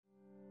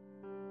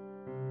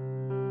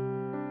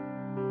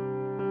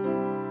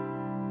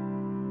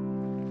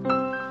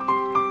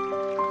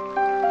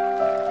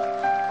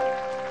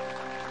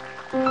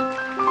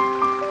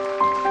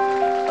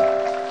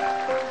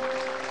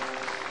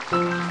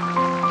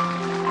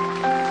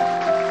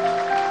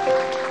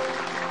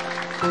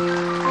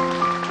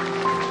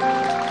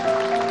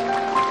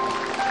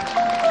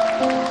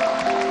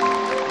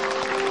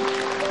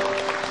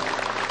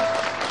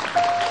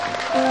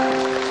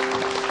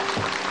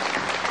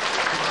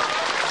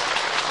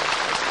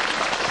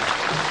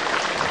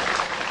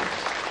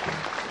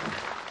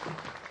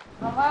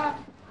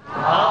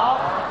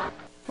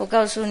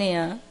告诉你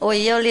啊，我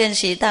也要练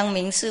习当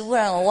名师，不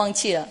然我忘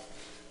记了。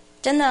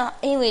真的，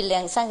因为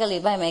2-3个礼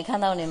拜没看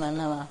到你们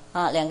了嘛，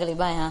啊，2个礼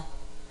拜啊，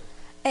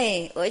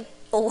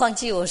我忘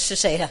记我是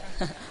谁了，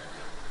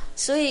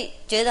所以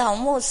觉得好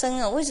陌生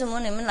啊。为什么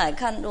你们来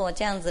看我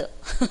这样子？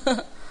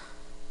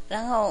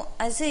然后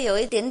还是有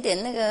一点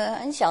点那个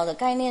很小的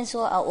概念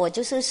说啊，我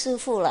就是师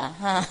父了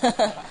哈。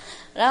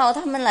然后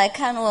他们来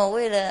看我，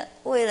为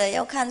了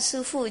要看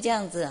师父这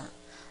样子啊。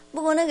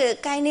不过那个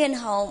概念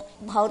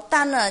好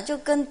淡啊，就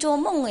跟做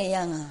梦一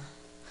样啊。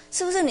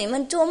是不是你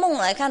们做梦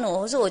来看我，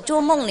或是我做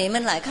梦你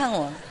们来看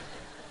我？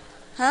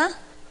啊？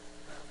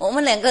我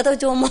们2个都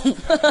做梦。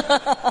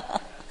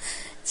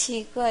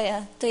奇怪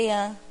啊，对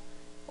呀，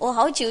我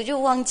好久就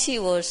忘记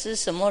我是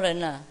什么人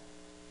了。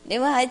你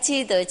们还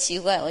记得？奇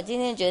怪，我今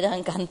天觉得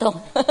很感动。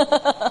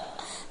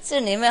是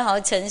你们好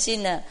诚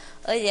心的，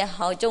而且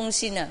好忠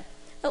心的。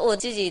我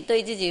自己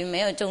对自己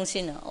没有忠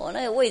心了，我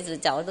那个位置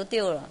早都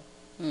丢了。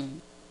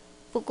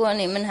不过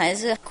你们还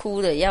是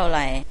哭的要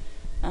来，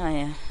哎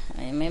呀，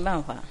没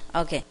办法。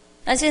OK，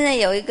 那现在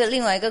有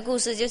另外一个故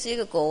事，就是一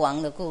个国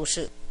王的故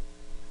事。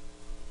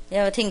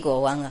要听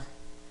国王啊？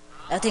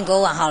要听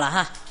国王好了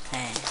哈。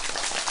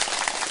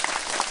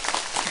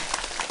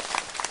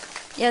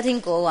要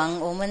听国王，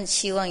我们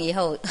希望以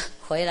后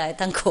回来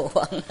当国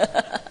王。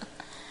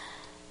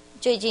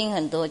最近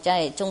很多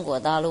在中国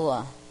大陆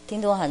啊，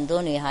听说很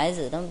多女孩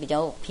子，她们比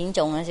较贫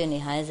穷那些女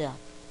孩子啊，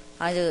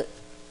她就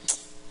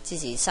自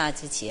己杀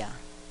自己啊，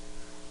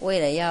为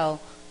了要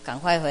赶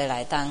快回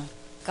来当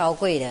高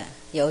贵的、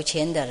有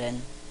钱的人、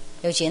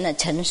有钱的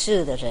城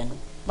市的人。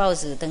报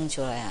纸登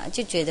出来啊，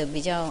就觉得比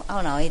较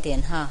懊恼一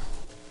点哈。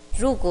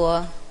如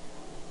果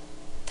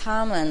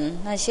他们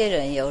那些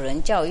人有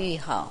人教育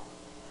好，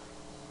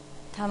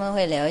他们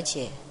会了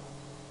解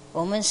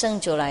我们生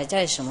出来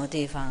在什么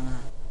地方啊，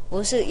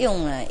不是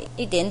用了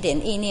一点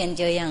点意念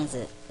这样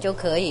子就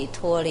可以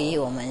脱离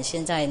我们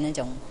现在那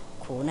种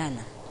苦难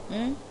啊。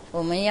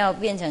我们要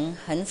变成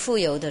很富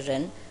有的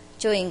人，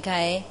就应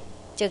该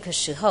这个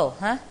时候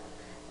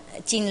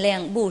尽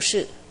量布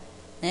施。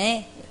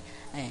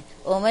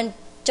我们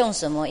种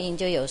什么因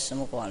就有什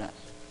么果了。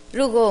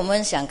如果我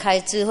们想开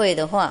智慧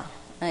的话，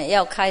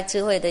要开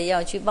智慧的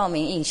要去报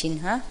名印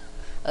心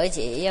而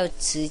且要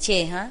持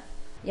戒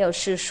要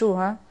施术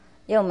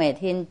要每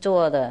天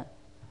做的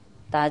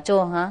打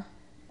坐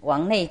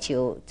往内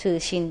求自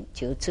心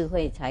求智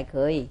慧才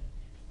可以。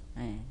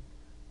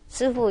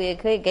师父也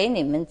可以给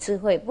你们智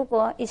慧，不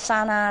过一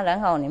刹那然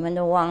后你们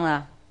都忘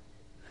了，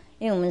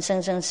因为我们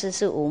生生世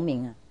世无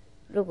明啊。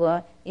如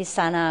果一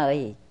刹那而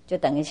已，就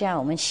等一下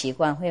我们习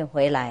惯会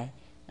回来，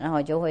然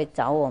后就会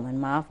找我们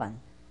麻烦，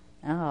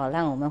然后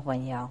让我们混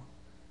淆。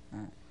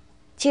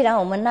既然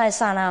我们那一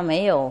刹那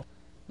没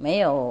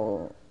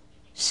有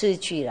失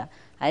去了，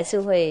还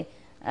是会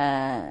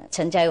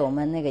存在我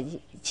们那个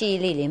记忆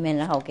力里面，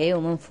然后给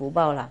我们福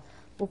报了。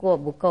不过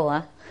不够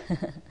啊，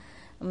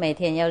每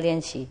天要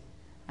练习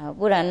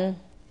不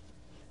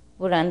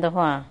然的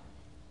话，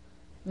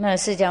那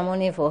释迦牟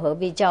尼佛何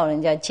必叫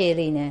人家戒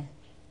律呢？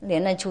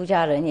连那出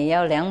家人也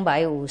要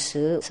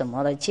250什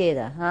么的戒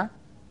的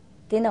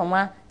听懂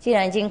吗？既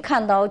然已经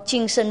看到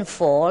净身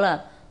佛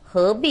了，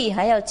何必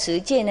还要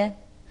持戒呢？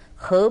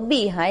何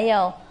必还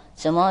要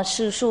什么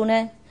施术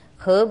呢？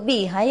何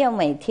必还要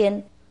每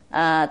天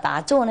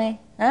打坐呢？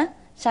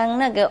像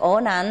那个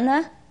俄南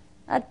呢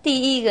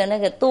第一个那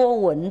个多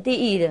闻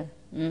地狱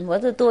的，或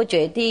者多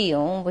觉地狱，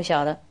我们不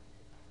晓得。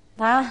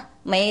他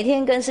每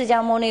天跟释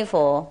迦牟尼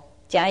佛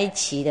在一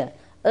起的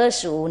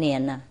25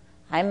年了，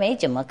还没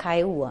怎么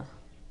开悟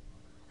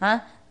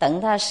等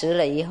他死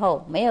了以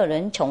后，没有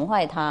人宠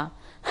坏他，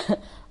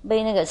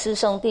被那个师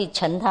兄弟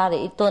沉他的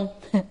一顿，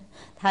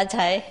他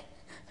才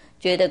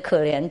觉得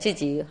可怜自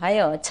己，还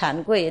有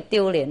惭愧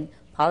丢脸，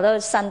跑到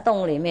山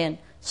洞里面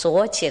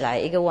锁起来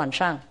一个晚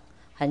上，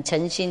很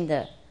诚心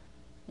的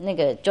那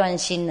个专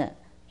心的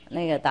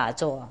那个打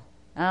坐，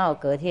然后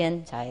隔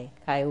天才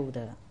开悟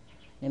的。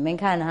你们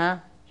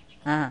看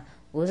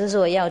不是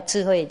说要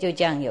智慧就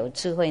这样有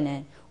智慧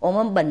呢，我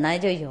们本来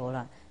就有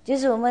了，就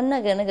是我们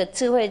那个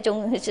智慧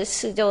中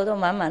四周都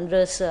满满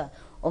热色，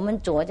我们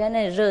躲在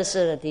那热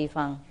色的地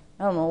方，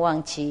让我们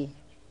忘记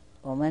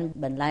我们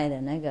本来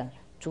的那个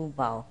珠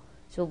宝，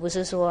就不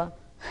是说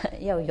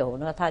要有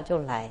了他就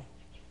来，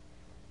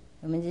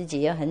我们自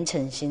己要很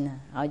诚心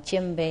好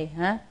谦卑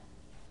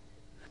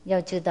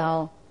要知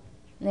道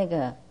那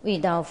个遇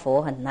到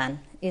佛很难，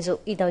也是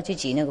遇到自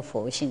己那个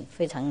佛性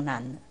非常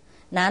难的。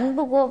难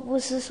不过不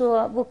是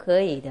说不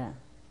可以的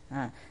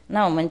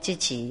那我们自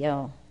己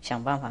要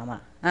想办法嘛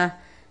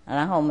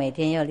然后每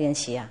天要练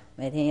习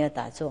每天要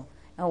打坐，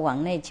要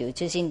往内求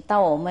自心，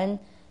到我们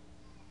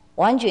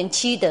完全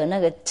期的那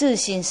个自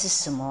心是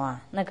什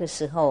么那个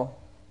时候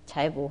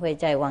才不会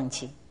再忘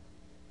记，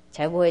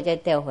才不会再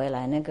掉回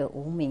来那个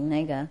无明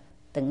那个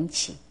等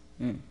起。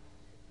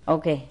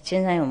OK，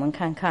 现在我们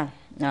看看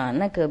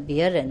那个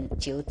别人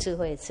求智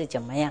慧是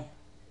怎么样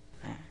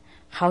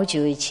好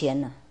久以前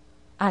了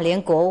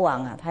连国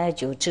王他要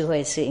求智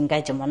慧是应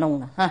该怎么弄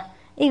的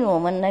因为我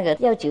们那个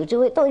要求智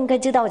慧都应该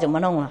知道怎么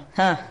弄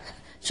了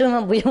所以我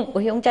们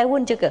不用再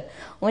问这个。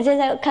我们现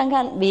在看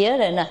看别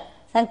人啊，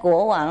像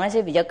国王那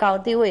些比较高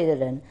地位的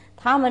人，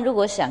他们如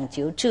果想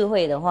求智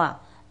慧的话，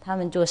他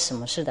们做什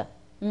么事的？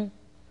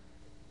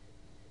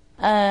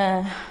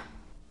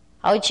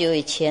好久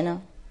以前呢，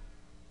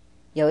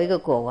有一个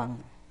国王，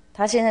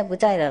他现在不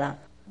在了啦，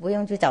不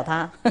用去找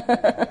他。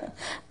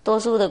多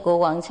数的国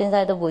王现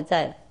在都不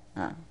在了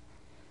啊。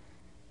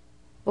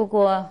不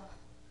过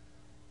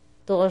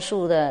多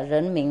数的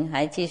人民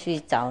还继续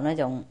找那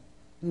种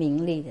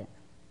名利的。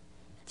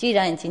既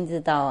然已经知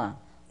道啊，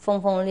轰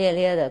轰烈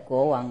烈的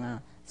国王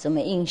啊，什么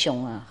英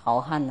雄啊、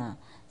好汉啊，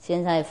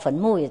现在坟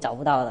墓也找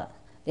不到了，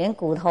连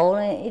骨头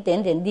呢一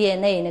点点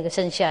DNA那个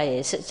剩下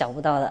也是找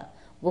不到了。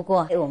不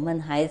过我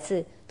们还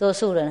是多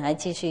数人还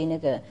继续那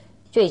个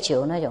追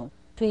求那种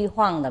虚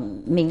幻的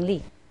名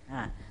利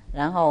啊，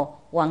然后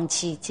忘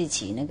记自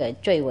己那个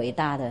最伟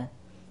大的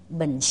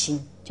本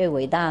心、最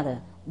伟大的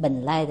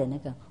本来的那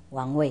个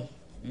王位。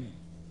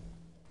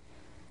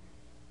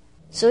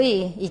所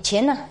以以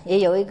前呢，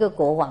也有一个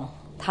国王，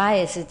他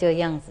也是这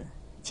样子，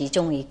其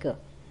中一个。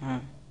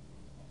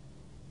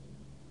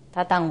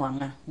他当王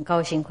了，很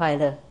高兴快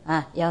乐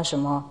啊，要什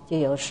么就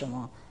有什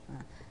么啊，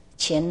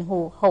前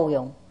呼后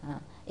拥啊，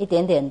一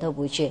点点都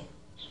不缺。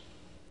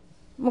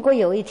不过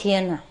有一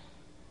天呢，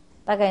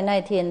大概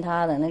那天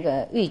他的那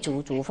个狱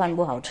卒煮饭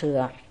不好吃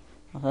啊，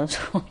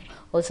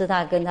或是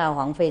他跟他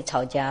皇妃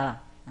吵架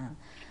了啊，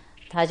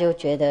他就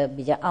觉得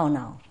比较懊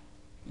恼，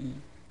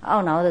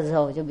懊恼的时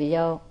候就比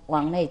较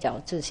往内找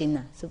自心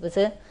了，是不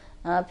是？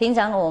平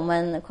常我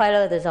们快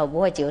乐的时候不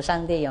会求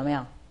上帝，有没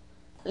有？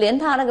连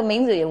他那个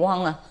名字也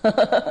忘了，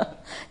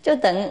就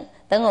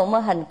等我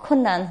们很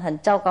困难、很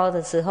糟糕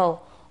的时候，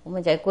我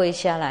们才跪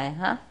下来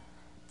哈，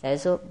才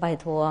说拜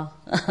托啊，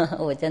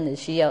我真的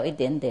需要一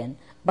点点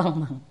帮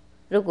忙。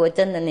如果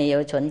真的你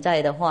有存在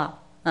的话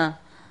啊，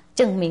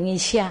证明一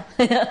下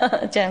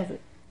这样子，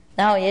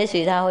然后也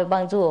许他会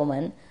帮助我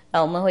们，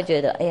让我们会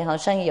觉得哎，好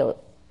像有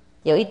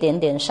一点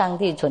点上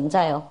帝存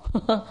在哦，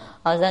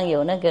好像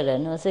有那个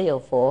人哦，是有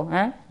佛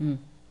啊，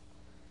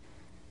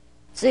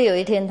是有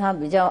一天他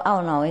比较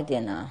懊恼一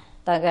点啊，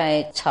大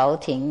概朝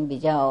廷比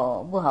较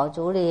不好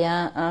处理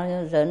啊，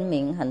人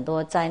民很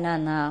多灾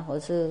难啊，或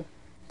是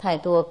太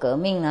多革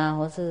命啊，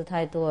或是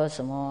太多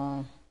什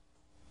么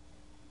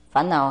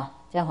烦恼啊，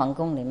在皇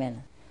宫里面，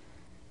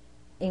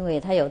因为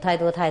他有太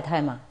多太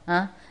太嘛，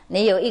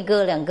你有一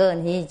个两个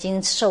你已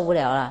经受不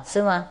了了，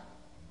是吗？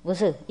不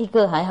是，一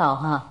个还好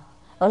哈，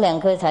有两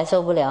个才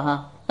受不了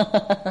哈。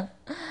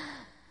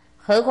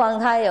何况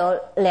他有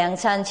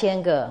2-3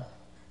千个，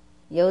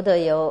有的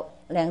有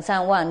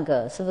2-3万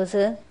个，是不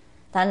是？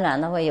当然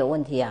了会有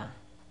问题啊。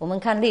我们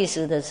看历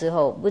史的时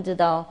候，不知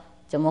道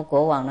怎么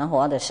国王能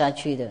活得下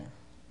去的，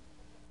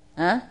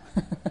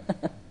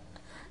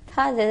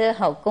他觉得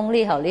好功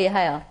力好厉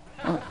害啊，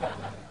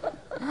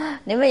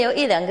你们有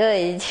1-2个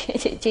已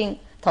经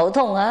头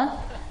痛啊，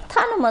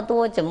他那么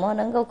多怎么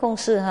能够控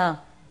制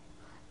哈？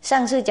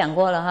上次讲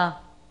过了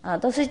哈，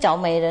都是找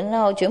美人，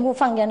然后全部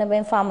放在那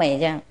边发霉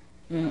这样，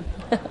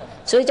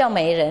所以叫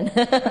美人，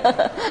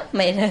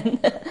美人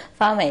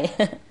发霉。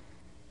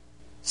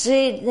所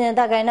以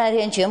大概那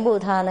天全部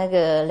他那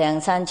个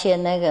2-3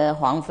千那个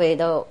皇妃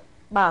都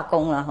罢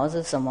工了，或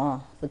是什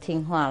么不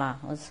听话啦，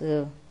或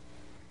是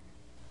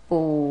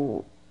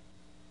不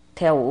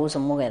跳舞什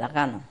么给他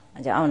干了，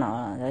他就懊恼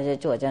了，他就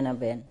坐在那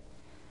边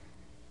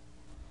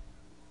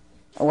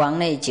往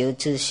内求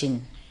自信。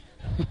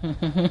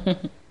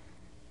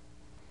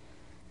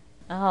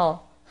然后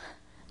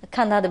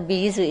看他的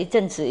鼻子一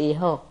阵子以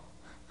后，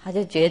他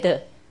就觉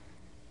得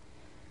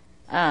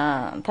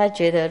他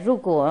觉得如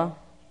果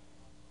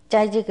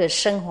在这个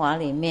生活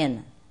里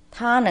面，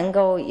他能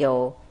够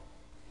有，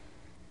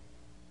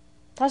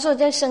他说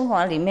在生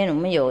活里面我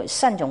们有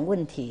3种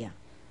问题啊，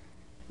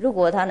如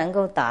果他能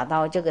够达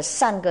到这个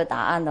3个答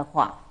案的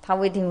话，他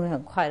一定会很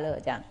快乐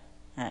这样，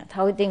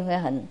他一定会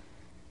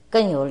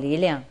更有力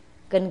量，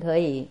更可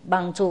以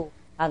帮助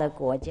他的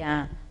国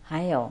家，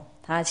还有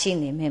他心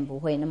里面不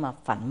会那么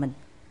烦闷。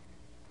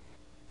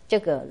这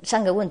个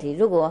3个问题，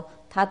如果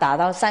他达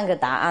到3个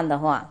答案的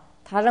话，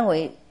他认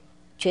为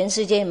全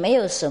世界没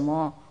有什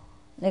么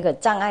那个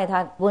障碍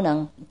他不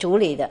能处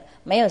理的，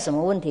没有什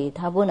么问题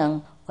他不能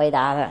回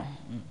答的。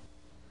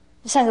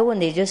3个问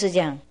题就是这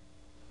样。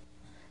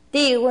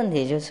第一个问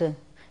题就是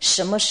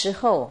什么时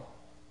候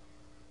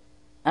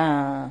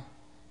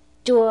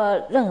做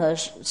任何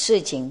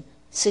事情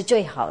是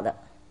最好的，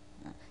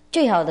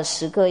最好的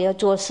时刻，要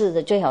做事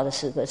的最好的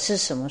时刻是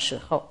什么时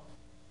候？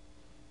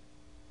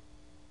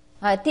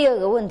第二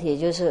个问题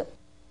就是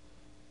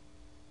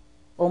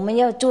我们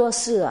要做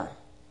事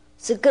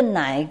是跟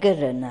哪一个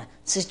人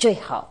是最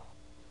好，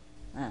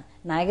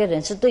哪一个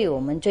人是对我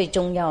们最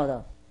重要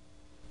的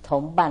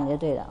同伴就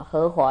对了，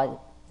合伙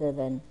的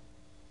人。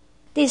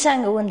第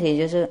3个问题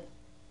就是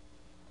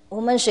我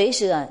们随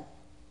时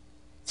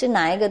是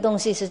哪一个东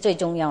西是最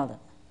重要的，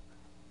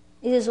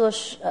意思说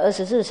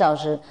24小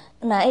时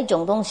哪一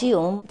种东西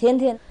我们天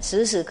天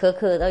时时刻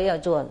刻都要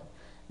做的，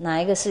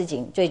哪一个事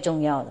情最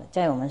重要的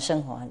在我们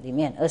生活里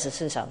面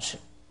24小时。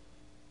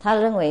他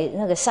认为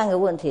那个3个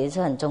问题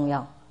是很重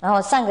要，然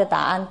后3个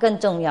答案更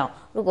重要。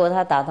如果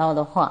他达到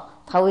的话，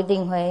他一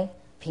定会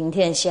平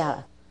天下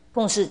了，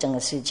控制整个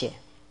世界。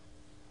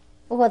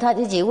不过他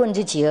自己问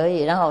自己而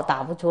已，然后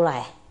答不出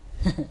来，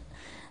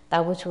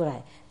答不出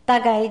来。大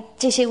概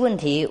这些问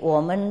题，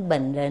我们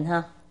本人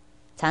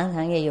常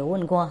常也有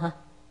问过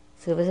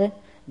是不是？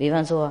比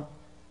方说，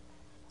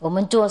我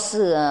们做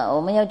事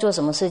我们要做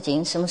什么事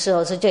情，什么时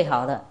候是最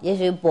好的？也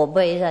许卜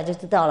背一下就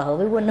知道了，何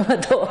必问那么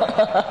多？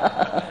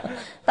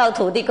到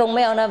土地公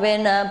庙那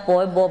边呢，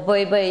卜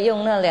背，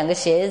用那2个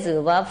鞋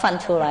子把它翻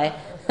出来。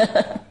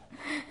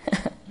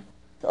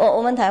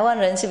我们台湾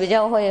人是比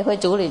较会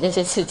处理这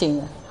些事情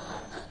的，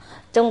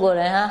中国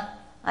人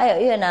还有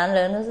越南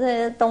人，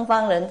是东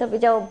方人，他比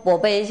较卜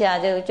背一下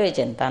就最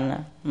简单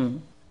了。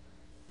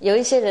有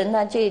一些人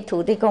他去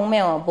土地公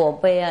庙卜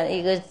背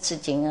一个事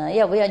情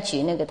要不要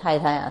娶那个太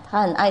太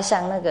他很爱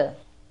上那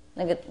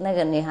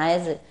个女孩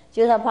子，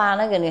就是他怕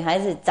那个女孩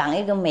子长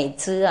一个美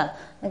枝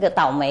那个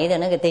倒霉的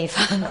那个地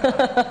方，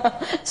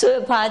所以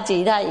怕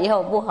娶她以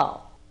后不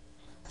好，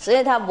所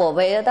以他卜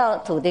背要到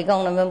土地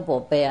公那边卜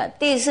背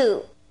第1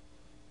次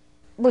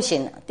不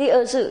行了，第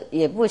2次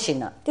也不行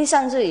了，第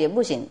3次也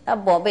不行，他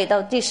卜背到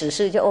第10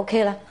次就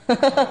OK 了。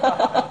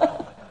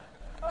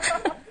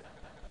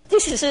第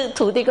10次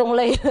土地公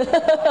累了，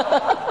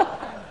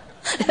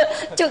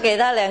就给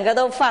他2个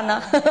都犯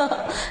了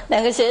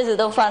，2个鞋子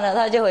都犯了，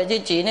他就回去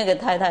娶那个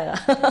太太了，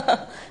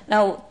然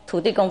后土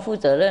地公负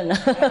责任了。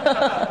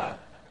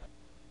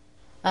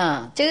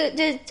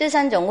这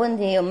3种问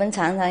题我们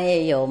常常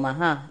也有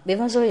嘛比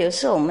方说有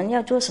时候我们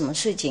要做什么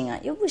事情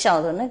又不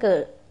晓得那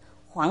个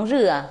黄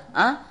日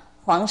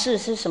黄事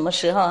是什么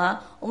时候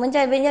我们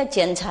在这边要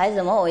剪裁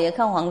什么我也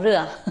看黄日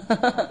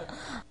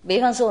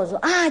比方说我说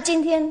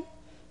今天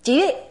几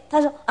月？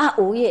他说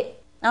5月，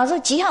然后说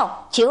几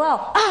号？9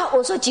号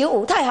我说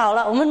95，太好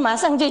了，我们马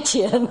上就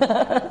剪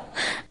了。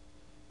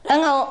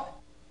然后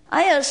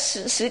还有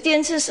时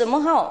间是什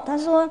么号？他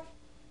说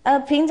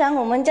平常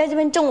我们在这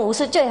边中午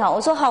是最好。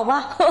我说好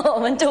吧，我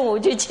们中午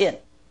去剪。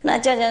那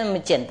这样那么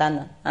简单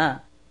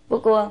了不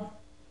过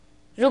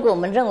如果我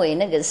们认为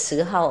那个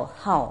10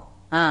号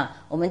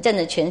我们真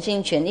的全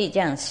心全意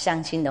这样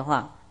相信的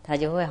话，它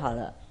就会好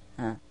了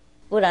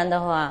不然的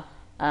话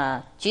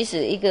即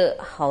使一个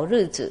好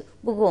日子，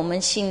不过我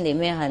们心里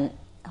面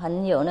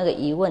很有那个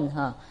疑问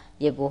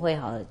也不会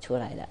好出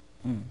来的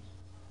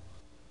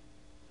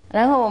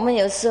然后我们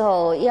有时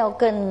候要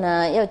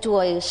要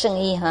做一个生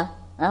意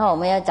然后我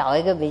们要找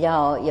一个比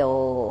较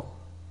有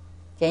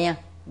怎样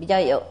比较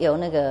有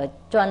那个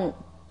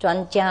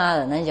专家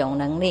的那种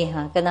能力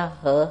跟他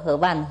合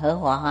办合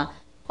伙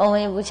我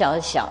们也不晓得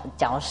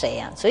找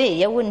谁所以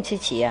要问自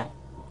己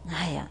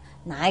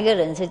哪一个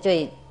人是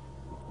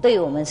对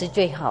我们是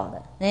最好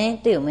的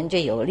对我们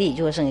最有利，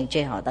做生意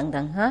最好等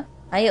等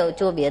还有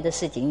做别的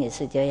事情也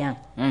是这样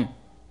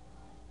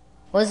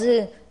或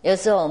是有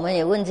时候我们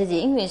也问自己，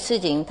因为事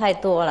情太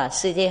多了，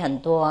世界很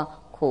多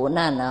苦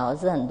难或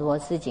是很多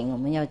事情我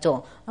们要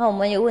做，那我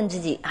们也问自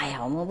己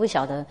我们不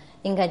晓得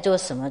应该做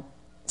什么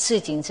事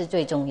情是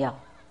最重要，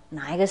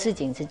哪一个事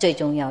情是最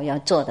重要要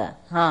做的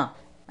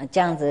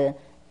这样子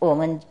我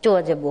们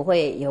做就不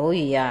会犹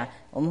豫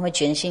我们会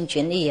全心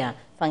全意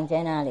放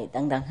在那里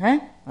等等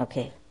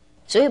OK。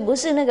所以不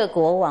是那个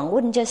国王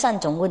问这3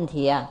种问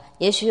题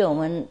也许我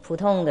们普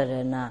通的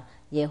人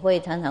也会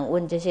常常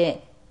问这些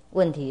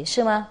问题，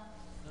是吗？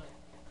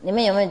你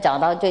们有没有找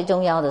到最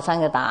重要的3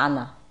个答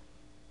案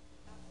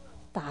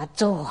打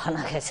坐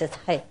那个是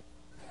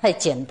太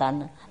简单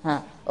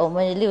了我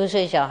们6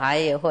岁小孩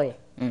也会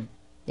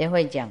也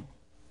会讲，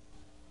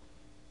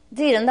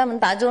既然他们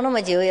打坐那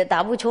么久也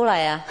打不出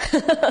来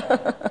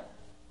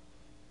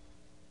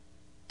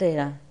对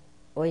了，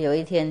我有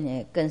一天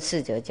也跟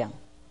侍者讲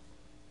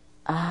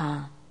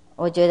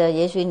我觉得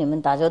也许你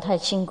们打坐太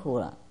辛苦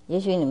了，也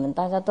许你们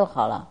大家都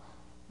好了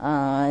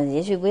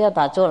也许不要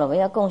打坐了，不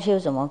要共修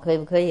什么，可以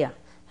不可以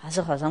他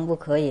说好像不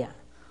可以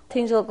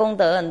听说功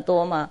德很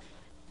多嘛，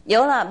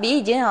有了比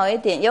以前好一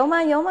点，有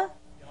吗？有吗？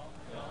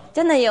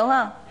真的有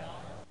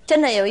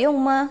真的有用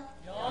吗？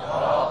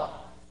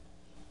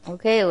有。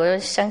OK， 我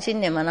相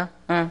信你们了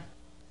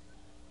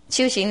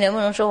修行能不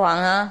能说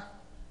谎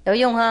有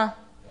用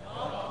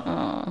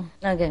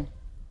OK。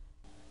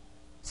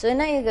所以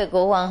那一个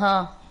国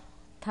王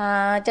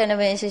他在那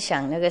边是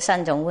想那个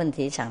3种问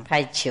题想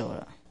太久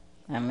了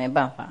没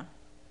办法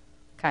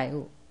开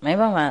悟，没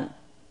办法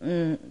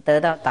得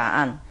到答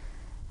案，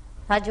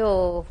他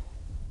就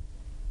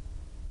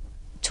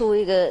出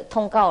一个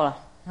通告了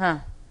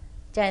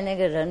在那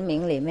个人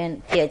名里面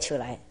贴出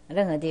来，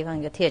任何地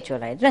方就贴出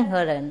来，任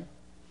何人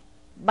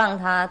帮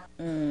他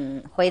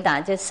回答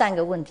这3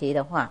个问题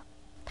的话，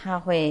他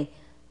会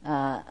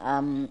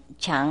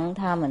抢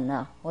他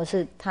们或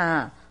是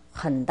他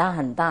很大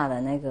很大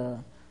的那个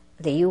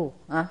礼物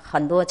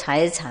很多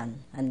财产，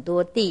很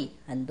多地，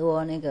很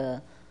多那个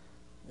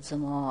什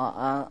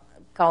么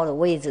高的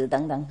位置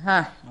等等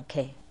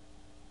OK。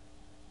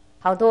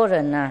 好多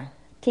人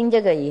听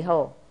这个以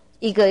后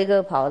一个一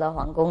个跑到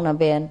皇宫那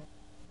边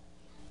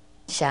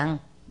想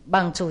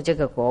帮助这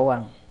个国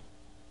王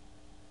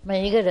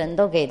每一个人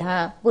都给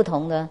他不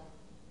同的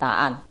答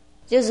案，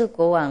就是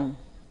国王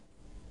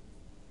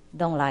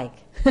don't like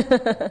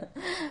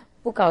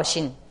不高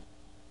兴，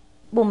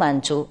不满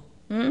足。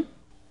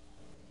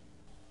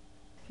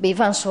比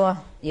方说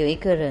有一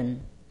个人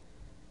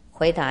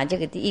回答这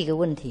个第一个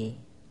问题，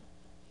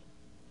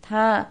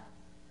他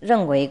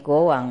认为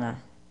国王啊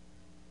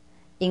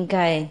应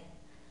该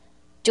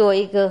做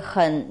一个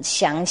很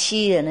详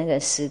细的那个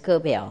时刻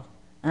表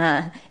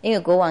啊，因为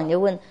国王就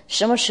问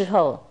什么时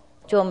候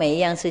做每一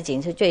样事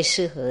情是最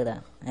适合的，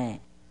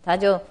他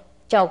就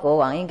叫国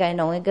王应该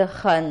弄一个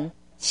很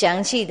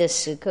详细的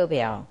时刻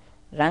表，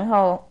然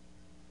后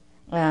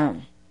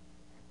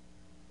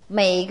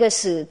每一个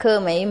时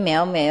刻每一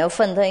秒每一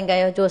分都应该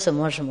要做什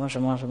么什么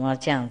什么什么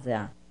这样子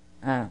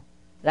啊，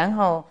然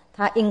后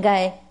他应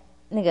该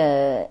那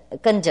个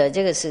跟着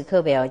这个时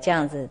刻表这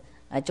样子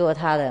做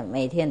他的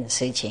每天的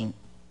事情。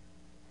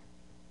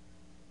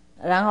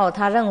然后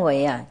他认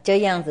为啊，这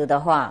样子的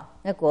话，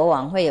那国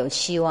王会有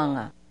希望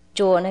啊，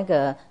做那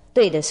个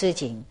对的事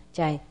情，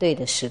在对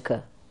的时刻。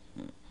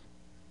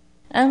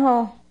然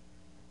后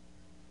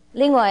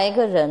另外一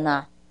个人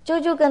啊，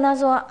就跟他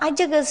说：“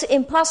这个是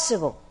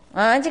impossible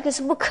啊，这个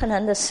是不可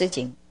能的事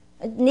情。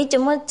你怎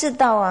么知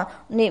道啊？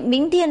你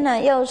明天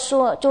呢要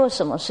说做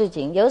什么事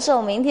情？有时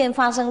候明天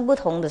发生不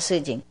同的事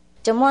情，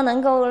怎么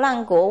能够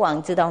让国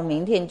王知道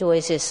明天做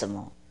一些什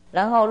么？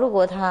然后如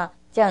果他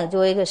这样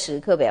做一个时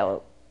刻表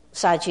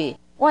下去，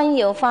万一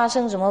有发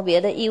生什么别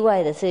的意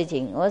外的事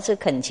情，或是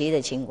恳切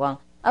的情况，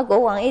国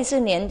王一直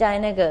黏在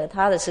那个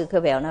他的时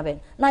刻表那边，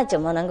那怎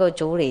么能够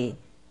处理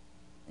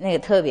那个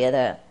特别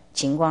的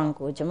情况？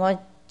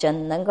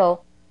怎能够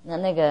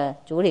那个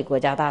处理国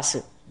家大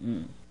事？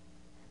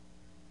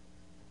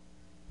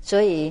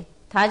所以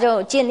他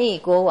就建议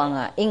国王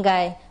啊，应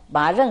该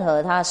把任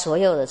何他所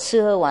有的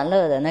吃喝玩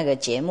乐的那个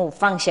节目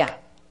放下，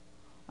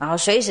然后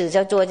随时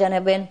就坐在那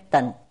边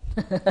等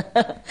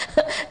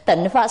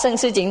等发生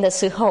事情的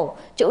时候，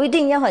就一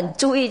定要很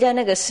注意在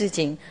那个事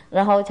情，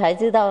然后才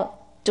知道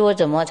做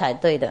怎么才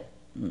对的。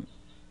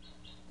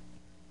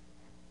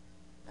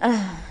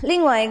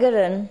另外一个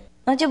人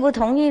那就不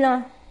同意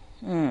了。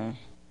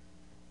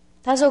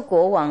他说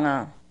国王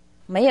啊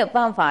没有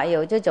办法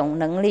有这种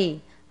能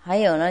力，还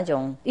有那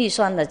种预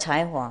算的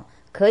才华，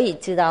可以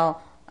知道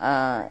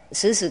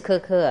时时刻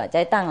刻啊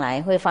在当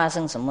来会发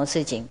生什么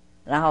事情，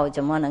然后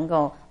怎么能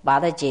够把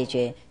它解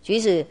决。即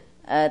使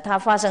它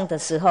发生的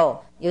时候，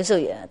有时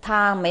候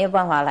他没有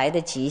办法来得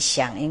及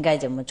想应该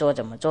怎么做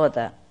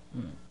的。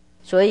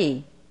所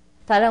以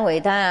他认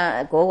为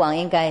国王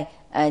应该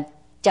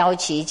召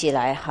集起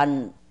来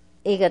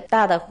一个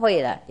大的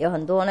会了，有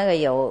很多那个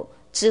有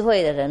智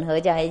慧的人合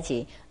在一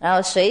起，然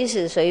后随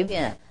时随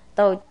便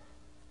都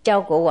教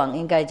国王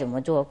应该怎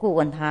么做，顾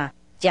问他，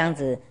这样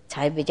子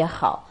才比较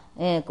好。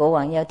因为国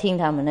王要听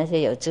他们那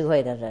些有智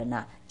慧的人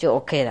就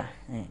OK 了。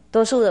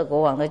多数的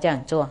国王都这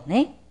样做，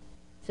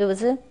是不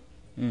是？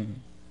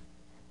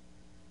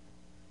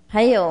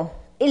还有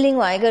另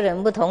外一个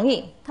人不同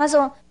意，他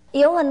说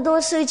有很多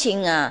事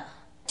情啊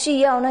需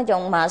要那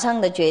种马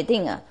上的决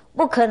定啊，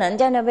不可能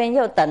在那边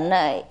又等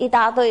了一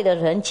大堆的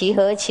人集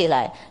合起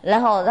来，然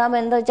后他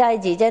们都在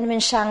一起在那边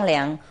商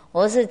量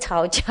或是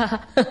吵架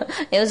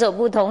有时候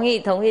不同意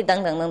等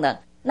等，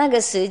那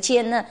个时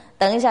间呢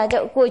等一下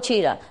就过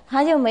去了，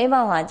他就没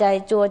办法再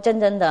做真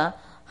正的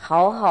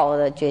好好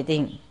的决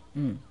定。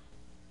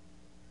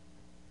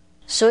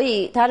所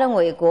以他认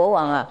为国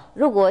王啊，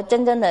如果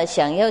真正的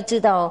想要知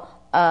道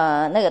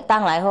那个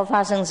当来会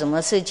发生什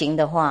么事情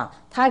的话，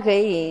他可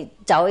以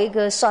找一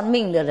个算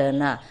命的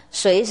人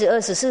随时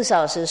24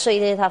小时睡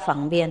在他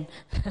旁边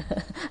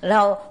然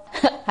后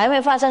还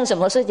没发生什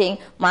么事情，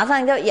马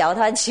上就摇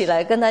他起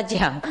来跟他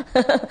讲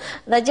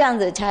那这样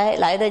子才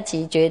来得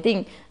及决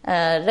定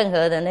任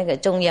何的那个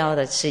重要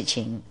的事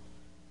情。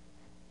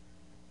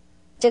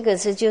这个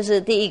就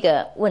是第一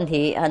个问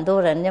题，很多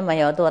人就没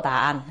有多答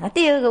案。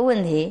第二个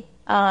问题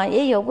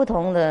也有不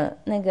同的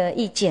那个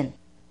意见。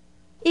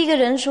一个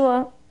人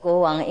说国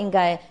王应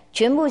该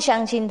全部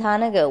相信他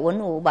那个文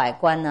武百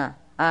官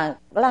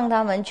让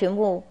他们全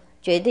部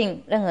决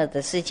定任何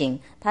的事情，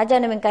他在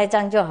那边盖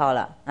章就好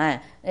了。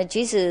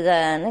即使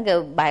那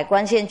个百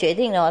官先决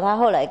定了，他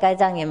后来盖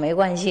章也没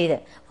关系的，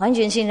完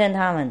全信任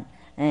他们。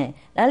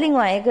然后另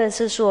外一个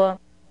是说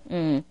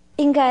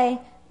应该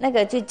那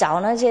个去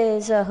找那些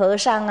是和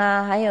尚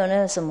还有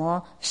那什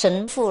么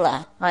神父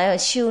啦，还有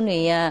修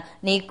女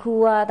尼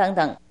姑等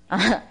等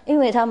因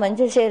为他们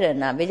这些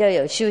人比较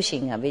有修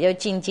行比较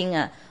精进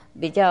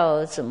比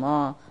较什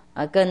么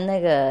跟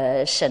那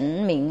个神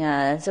明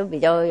就比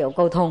较有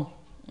沟通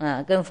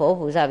跟佛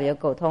菩萨比较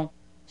沟通，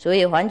所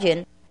以完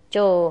全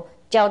就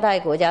交代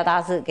国家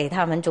大事给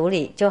他们处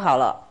理就好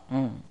了。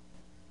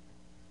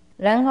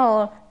然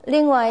后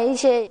另外一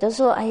些都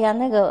说哎呀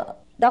那个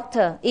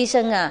doctor 医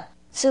生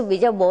是比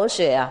较博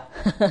学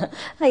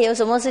他有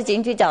什么事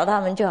情去找他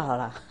们就好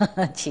了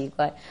奇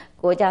怪，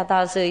国家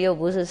大事又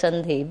不是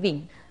身体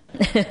病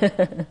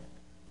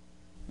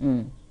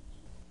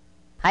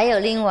还有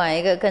另外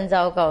一个更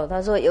糟糕，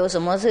他说有什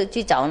么事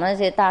去找那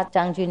些大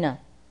将军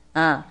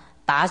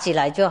打打起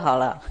来就好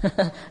了。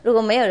如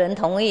果没有人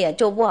同意，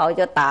做不好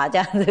就打这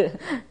样子。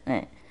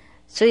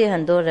所以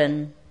很多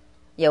人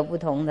有不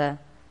同的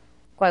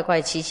怪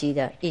怪奇奇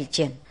的意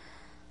见。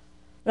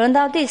轮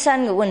到第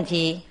三个问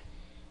题，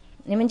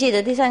你们记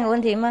得第三个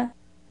问题吗？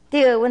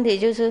第二个问题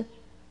就是，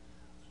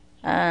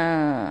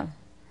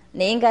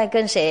你应该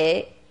跟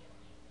谁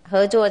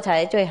合作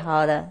才最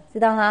好的，知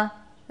道吗？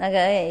那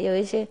个有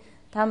一些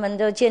他们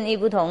都建议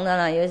不同的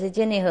了，有一些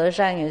建议和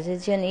尚，有一些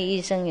建议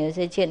医生，有一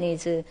些建议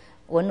是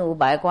文武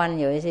百官，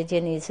有一些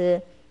建议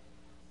是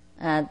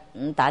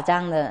打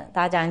仗的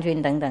大将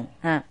军等等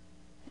啊。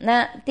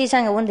那第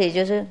三个问题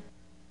就是，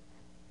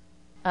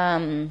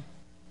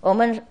我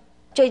们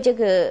在这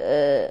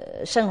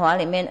个生活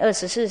里面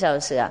24小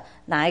时啊，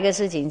哪一个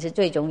事情是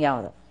最重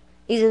要的？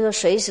意思说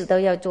随时都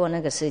要做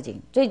那个事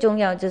情，最重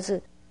要就是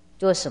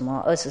做什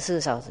么24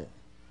小时。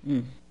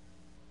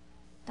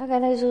大概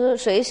来说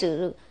随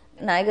时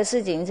哪一个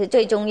事情是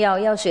最重要，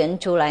要选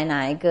出来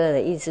哪一个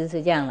的意思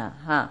是这样了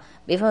哈。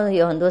比方说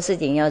有很多事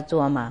情要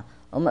做嘛，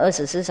我们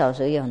24小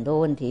时有很多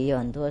问题，有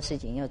很多事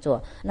情要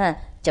做，那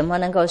怎么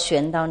能够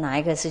选到哪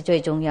一个是最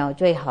重要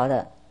最好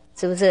的，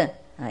是不是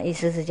意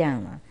思是这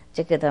样嘛？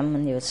这个他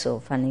们有时候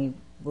翻译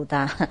不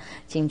大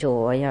清楚，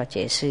我要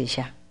解释一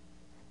下。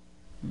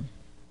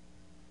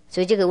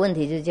所以这个问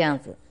题是这样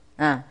子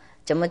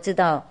怎么知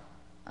道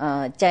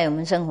在我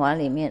们生活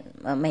里面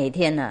每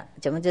天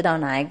怎么知道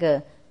哪一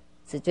个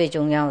是最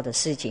重要的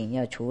事情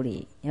要处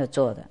理要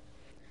做的？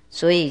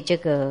所以这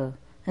个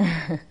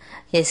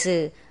也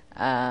是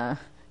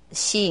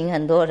吸引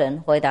很多人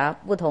回答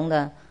不同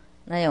的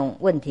那种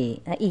问题，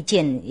那意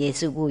见也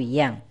是不一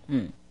样。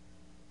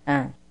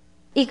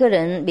一个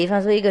人，比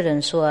方说一个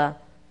人说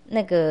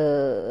那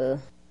个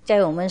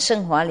在我们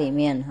生活里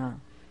面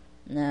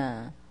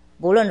那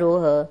无论如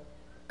何，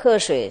课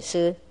水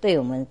是对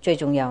我们最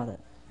重要的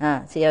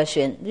是要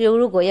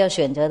如果要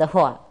选择的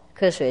话，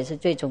课水是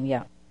最重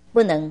要，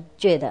不能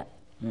觉得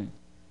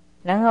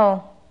然后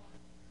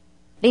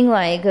另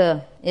外一个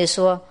也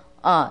说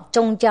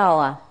宗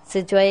教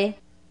是最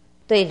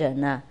对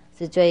人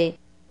是最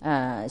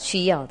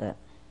需要的，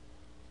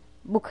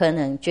不可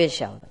能缺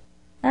少的。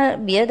那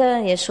别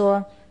的也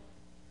说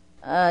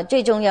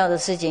最重要的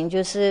事情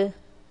就是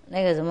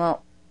那个什么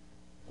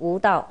武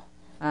道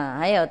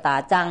还有打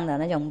仗的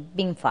那种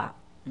兵法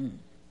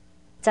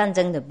战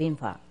争的兵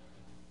法。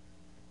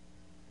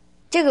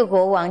这个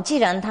国王既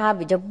然他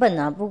比较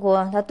笨不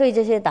过他对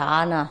这些答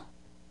案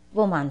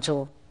不满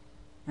足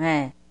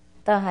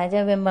他还在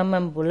那边闷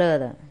闷不乐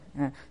的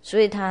所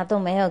以他都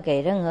没有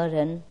给任何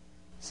人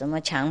什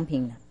么奖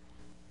品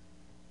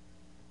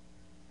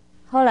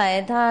后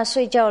来他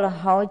睡觉了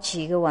好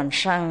几个晚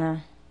上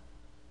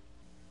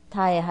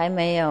他也还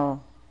没有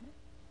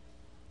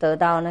得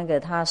到那个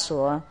他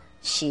所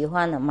喜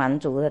欢的满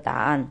足的答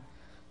案。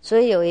所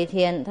以有一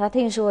天他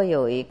听说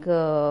有一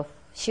个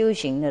修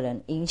行的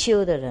人隐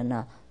修的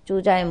人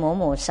住在某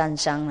某山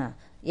上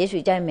也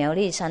许在苗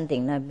栗山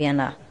顶那边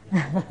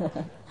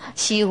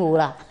西湖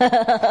了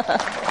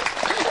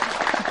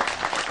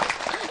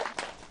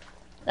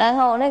然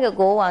后那个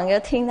国王就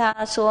听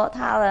他说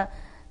他的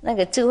那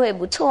个智慧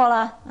不错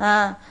啦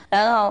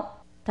然后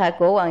他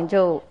国王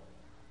就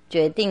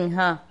决定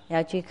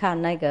要去看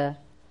那个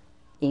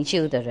隐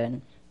修的人。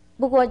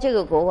不过这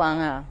个国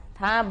王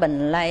他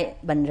本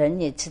人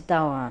也知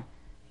道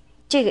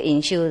这个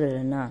隐修的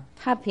人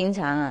他平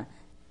常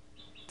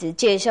只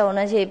介绍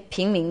那些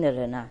平民的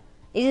人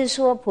也就是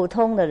说普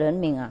通的人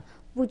民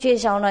不介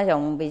绍那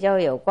种比较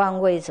有官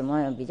位什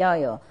么比较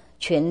有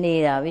权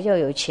力比较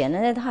有钱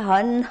的，他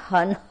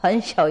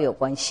很小有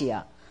关系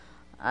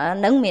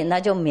能免他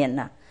就免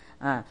了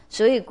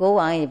所以国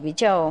王也比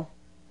较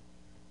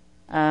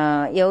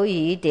犹豫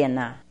一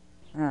点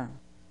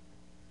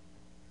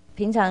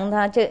平常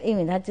因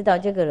为他知道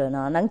这个人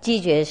能拒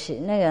绝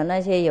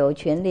那些有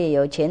权力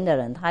有钱的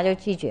人，他就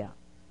拒绝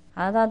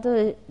他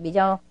都比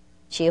较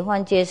喜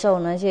欢接受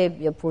那些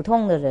比较普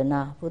通的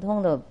人普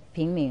通的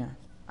平民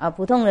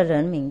普通的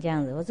人民这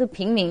样子，或是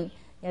平民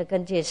要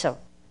更接受。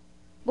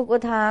不过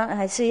他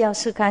还是要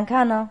试看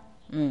看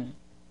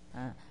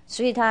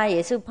所以他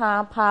也是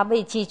怕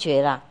被拒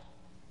绝了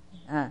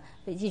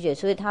被拒绝，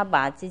所以他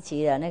把自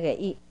己的那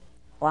个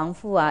王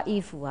服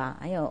衣服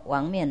还有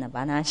王面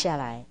把它拿下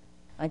来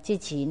自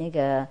己那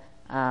个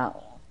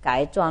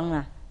改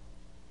装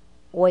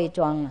伪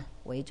装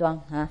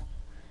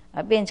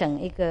变成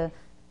一个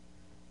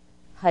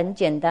很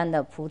简单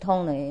的普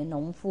通的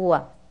农夫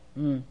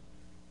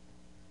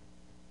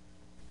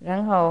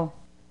然后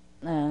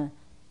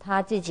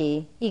他自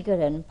己一个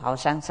人跑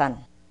上山，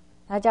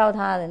他叫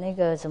他的那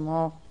个什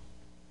么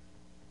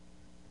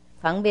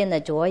旁边的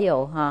左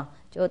右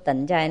就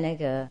等在那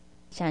个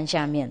山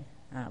下面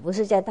不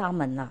是在大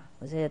门啦，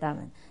不是在大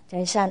门，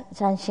在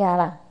山下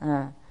啦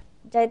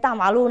在大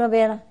马路那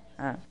边了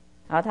然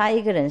后他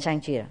一个人上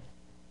去了，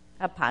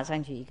他爬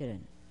上去一个人。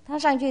他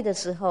上去的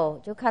时候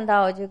就看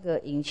到这个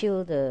隐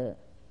修的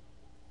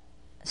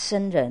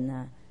僧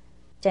人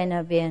在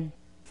那边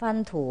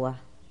翻土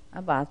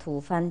把土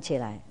翻起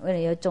来，为了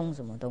要种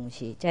什么东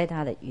西，在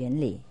他的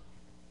园里。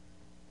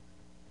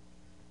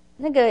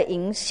那个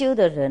营修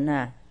的人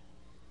啊，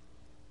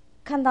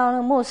看到那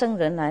个陌生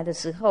人来的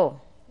时候，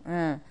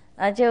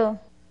他就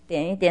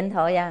点一点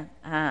头呀，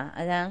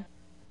好像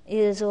意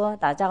思说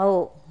打招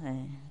呼，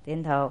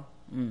点头，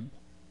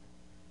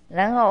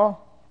然后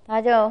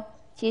他就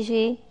继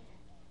续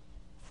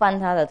翻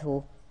他的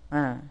图，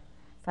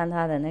翻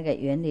他的那个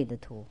原理的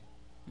图，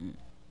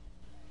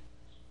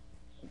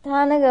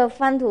他那个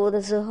翻图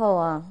的时候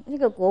啊，那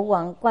个国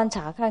王观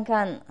察看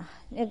看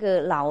那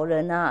个老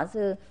人啊，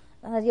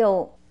他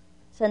就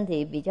身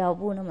体比较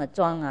不那么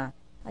壮啊，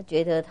他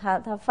觉得他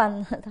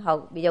翻他好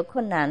比较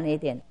困难一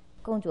点，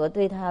公主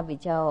对他比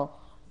较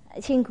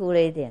辛苦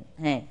了一点，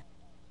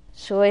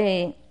所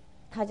以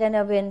他在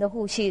那边都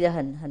呼吸的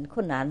很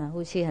困难啊，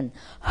呼吸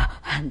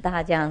很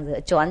大这样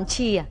子，转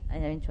气啊，在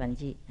那边转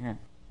气，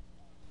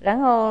然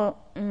后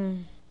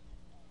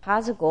他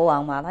是国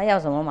王嘛，他要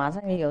什么马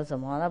上就有什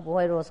么，他不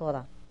会啰嗦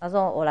的。他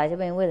说我来这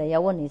边为了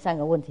要问你3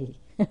个问题。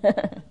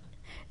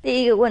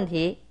第一个问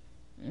题，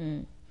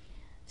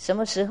什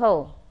么时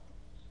候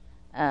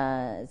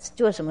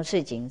做什么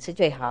事情是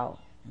最好？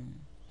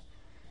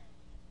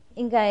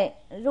应该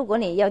如果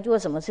你要做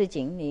什么事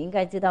情，你应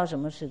该知道什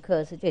么时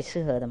刻是最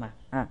适合的嘛。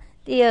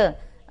第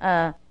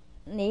二，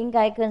你应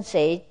该跟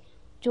谁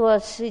做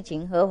事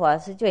情合法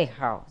是最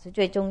好，是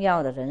最重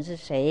要的人是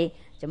谁？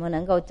怎么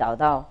能够找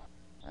到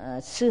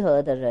适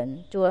合的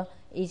人做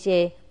一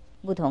些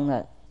不同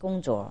的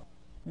工作？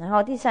然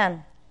后第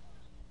三，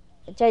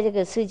在这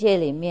个世界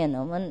里面，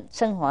我们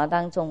生活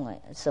当中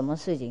什么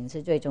事情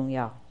是最重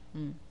要？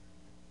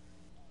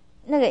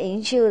那个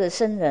营修的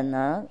僧人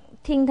呢，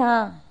听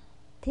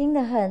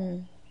得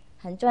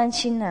很专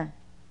心啊，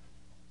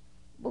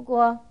不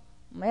过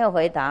没有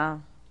回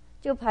答，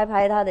就拍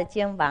拍他的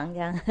肩膀这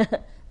样，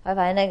拍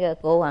拍那个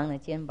国王的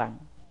肩膀。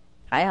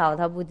还好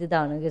他不知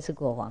道那个是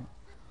国王，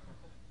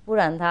不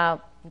然他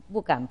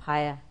不敢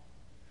拍啊。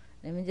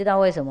你们知道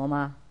为什么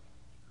吗？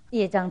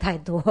业障太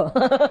多。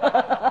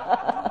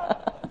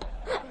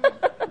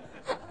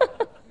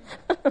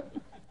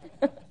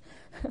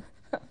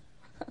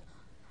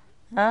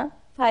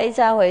拍一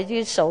下回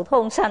去手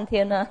痛3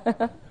天了。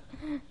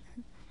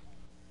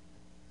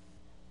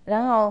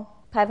然后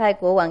拍拍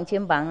国王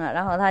肩膀啊，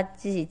然后他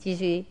自己继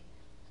续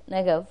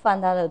那个翻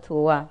他的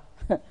图啊，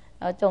然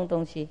后种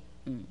东西，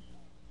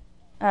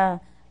然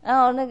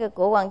后那个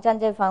国王站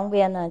在旁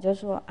边呢，就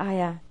说：“哎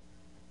呀，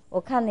我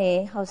看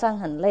你好像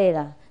很累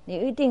了，你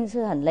一定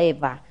是很累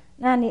吧？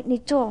那你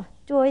坐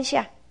一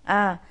下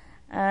啊，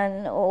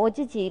我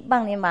自己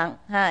帮你忙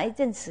一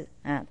阵子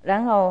啊。”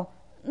然后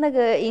那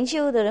个营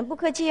修的人不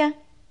客气啊，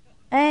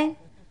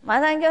马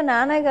上就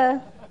拿那个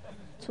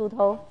锄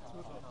头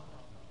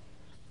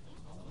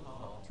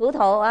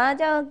啊，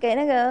就给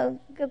那个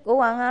国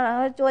王啊，然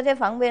后坐在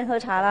旁边喝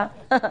茶了。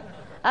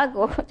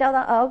国王叫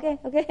他OK，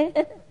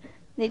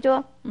 你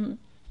坐，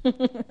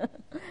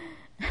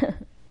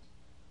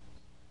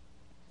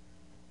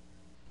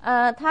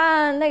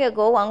他那个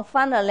国王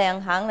翻了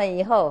2行了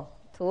以后，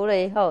涂了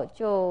以后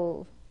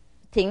就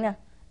停了，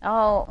然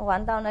后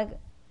还到那个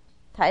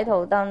抬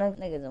头到那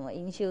个什么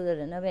营修的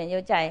人那边，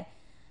又再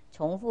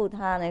重复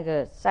他那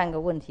个3个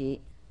问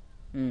题，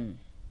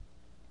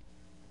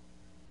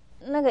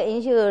那个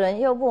营修的人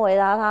又不回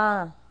答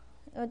他，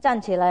又站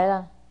起来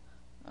了，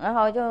然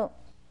后就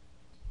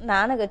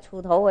拿那个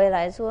锄头回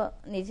来说：“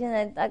你现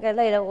在大概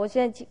累了，我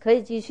现在可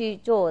以继续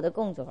做我的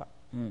工作。”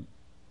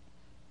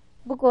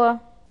不过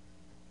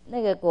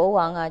那个国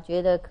王啊，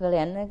觉得可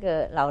怜那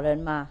个老人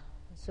嘛，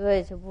所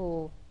以就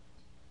不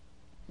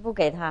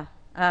给他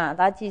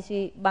他继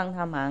续帮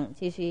他忙，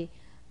继续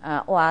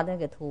挖那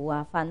个图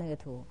啊，翻那个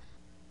图。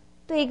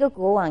对一个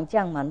国王这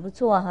样蛮不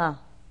错哈，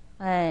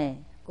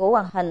国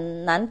王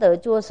很难得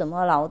做什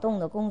么劳动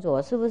的工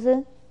作，是不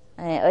是？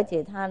而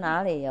且他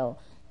哪里有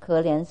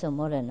可怜什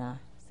么人啊，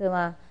是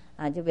吗？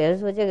就比如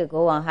说这个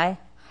国王还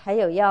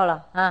有药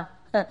了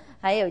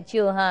还有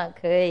救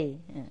可以。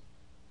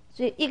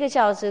所以1个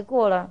小时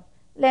过了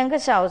，2个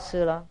小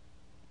时了，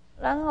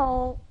然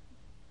后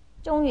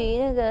终于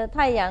那个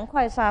太阳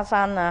快下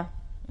山了，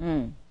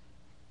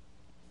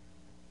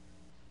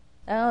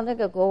然后那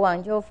个国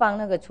王就放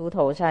那个锄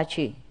头下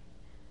去，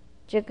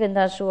就跟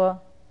他说，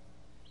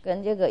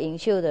跟这个营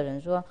修的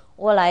人说：“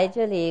我来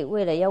这里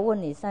为了要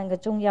问你3个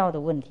重要的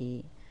问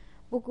题，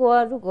不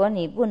过如果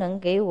你不能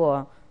给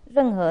我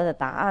任何的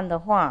答案的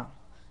话，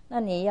那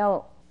你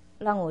要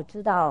让我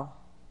知道，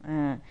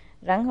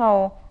然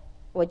后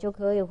我就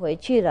可以回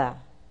去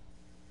了，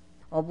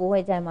我不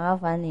会再麻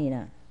烦你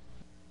了。”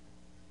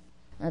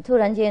突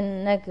然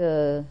间那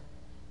个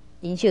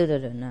营修的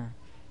人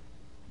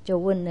就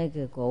问那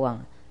个国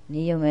王：“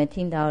你有没有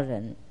听到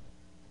人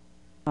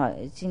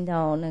听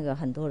到那个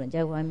很多人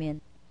在外面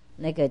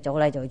那个走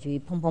来走去，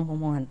砰砰砰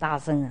砰很大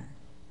声啊？”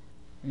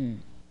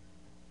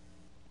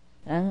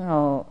然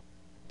后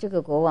这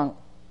个国王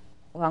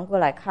往过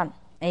来看，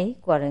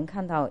果然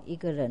看到一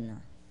个人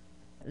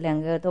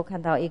2个都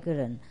看到一个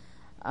人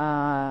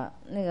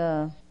那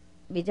个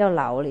比较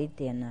老了一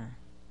点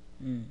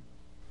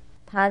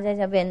他在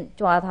这边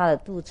抓他的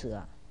肚子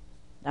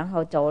然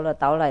后走了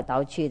倒来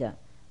倒去的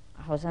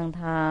好像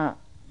他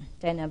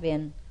在那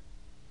边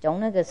从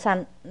那个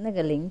山那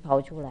个林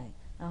跑出来，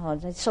然后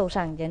在受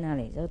伤在那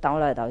里就倒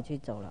来倒去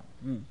走了。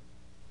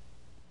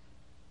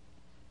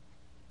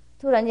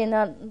突然间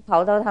呢，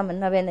跑到他们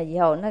那边了以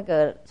后，那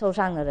个受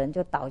伤的人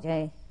就倒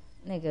在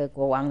那个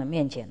国王的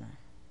面前了。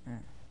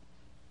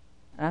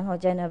然后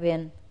在那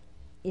边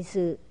一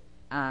直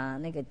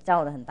那个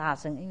叫得很大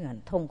声，因为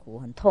很痛苦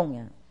很痛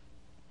呀。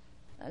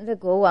那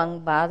国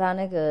王把他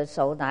那个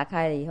手打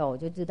开了以后，我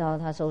就知道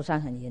他受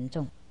伤很严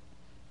重。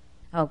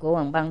然后国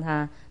王帮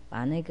他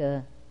把他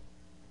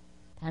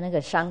那个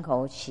伤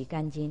口洗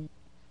干净，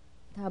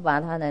他把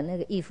他的那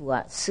个衣服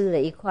撕了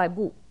一块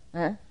布，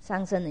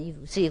上身的衣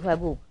服撕一块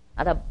布，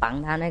把他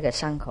绑他那个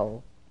伤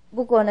口。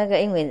不过那个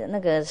因为那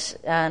个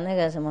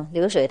什么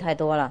流水太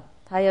多了，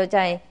他又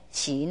再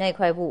洗那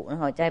块布，然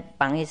后再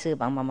绑一次，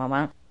绑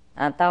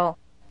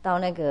到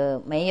那个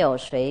没有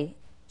水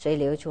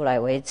流出来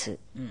为止。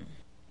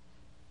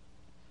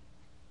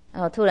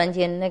然后突然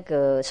间那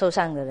个受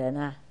伤的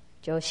人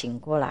就醒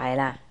过来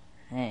了，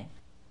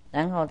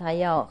然后他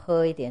要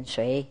喝一点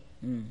水，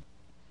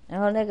然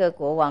后那个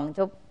国王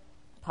就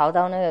跑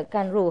到那个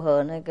甘露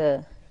河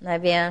那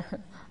边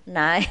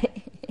拿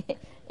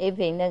一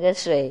瓶那个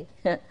水，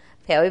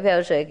漂一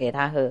漂水给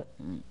他喝。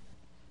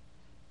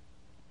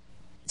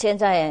现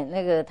在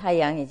那个太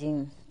阳已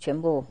经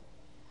全部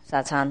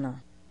下山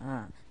了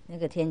那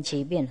个天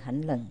气变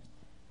很冷。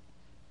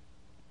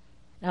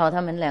然后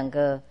他们两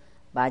个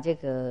把这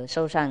个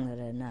受伤的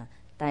人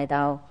带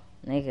到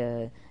那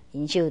个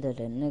银绣的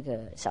人那个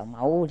小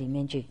茅屋里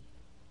面去，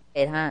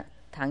给他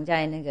躺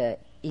在那个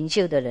银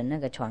绣的人那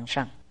个床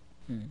上。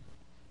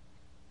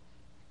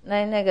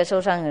那个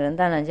受伤的人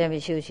当然在那边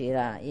休息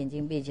了，眼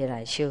睛闭起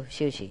来休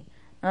息。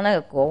那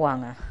个国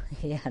王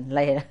也很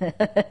累了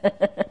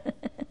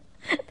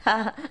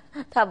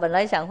他本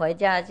来想回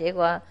家，结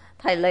果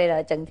太累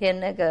了，整天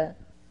那个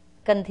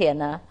耕田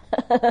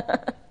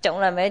从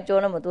来没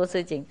做那么多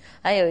事情，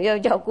还有要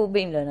照顾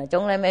病人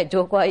从来没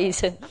做过医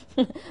生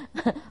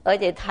而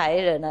且抬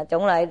人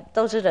从来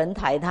都是人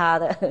抬他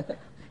的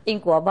因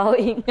果报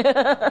应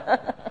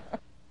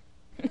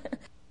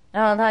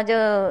然后他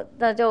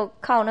就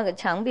靠那个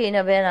墙壁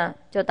那边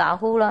就打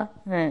呼了，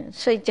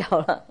睡觉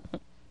了。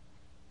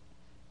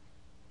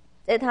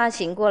在他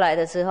醒过来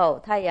的时候，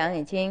太阳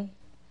已经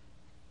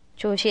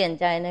出现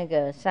在那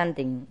个山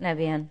顶那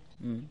边。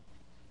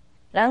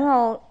然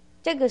后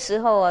这个时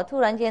候突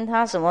然间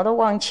他什么都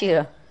忘记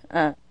了。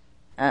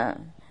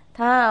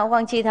他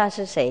忘记他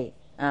是谁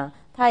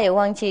他也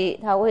忘记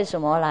他为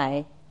什么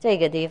来这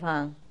个地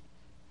方。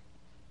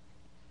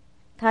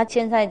他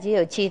现在只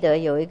有记得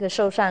有一个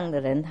受伤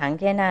的人躺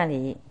在那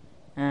里，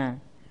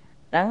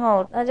然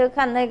后他就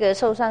看那个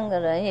受伤的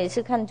人，也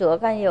是看左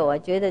看右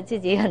觉得自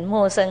己很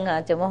陌生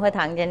怎么会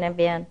躺在那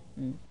边？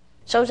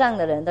受伤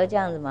的人都这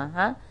样子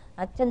嘛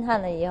震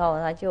撼了以后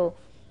他就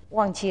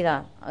忘记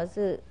了，而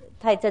是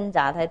太挣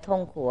扎太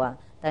痛苦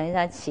等于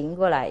他醒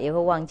过来也会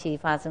忘记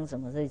发生什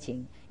么事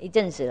情，一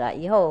阵子了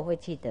以后我会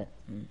记得。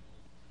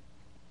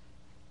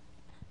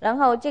然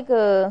后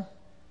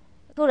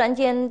突然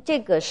间这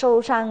个受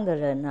伤的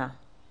人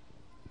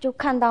就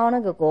看到那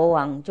个国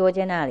王坐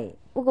在那里。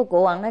不过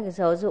国王那个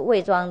时候是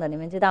伪装的，你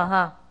们知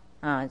道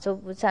就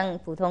不像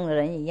普通的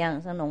人一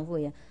样，像农夫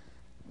一样。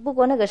不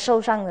过那个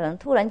受伤的人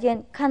突然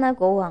间看到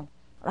国王，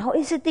然后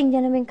一直盯在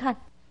那边看，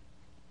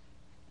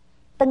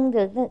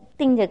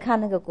盯着看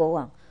那个国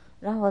王。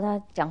然后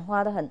他讲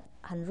话都很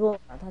弱，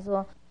他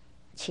说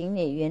请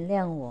你原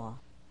谅我，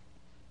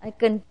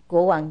跟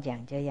国王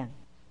讲这样。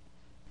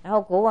然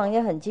后国王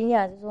也很惊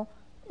讶，就说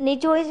你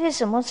做一些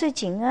什么事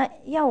情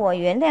要我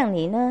原谅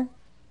你呢？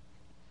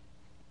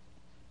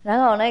然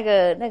后那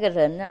个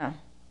人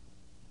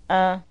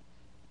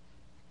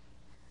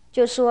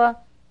就说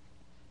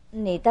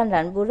你当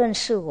然不认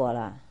识我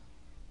了，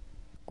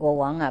国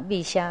王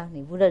陛下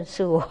你不认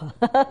识我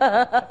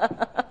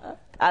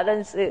他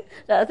认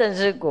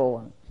识国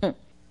王，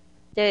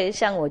就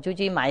像我出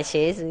去买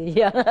鞋子一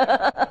样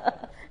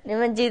你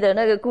们记得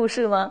那个故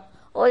事吗？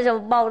为什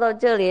么抱到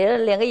这里，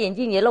两个眼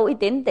睛也露一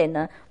点点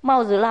呢？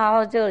帽子拉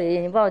到这里，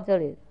眼睛抱到这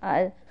里，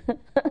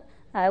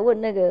还问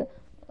那个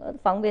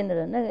旁边的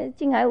人，那个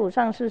静海武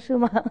上师是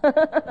吗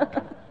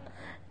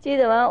记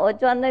得吗？我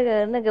穿那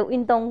个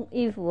运动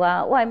衣服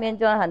外面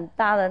穿很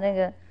大的那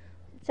个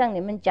像你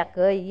们夹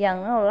克一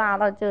样，然后拉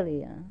到这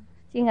里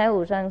静海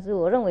武上师，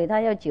我认为他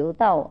要求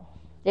道，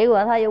结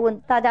果他又问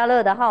大家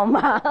乐的号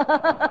码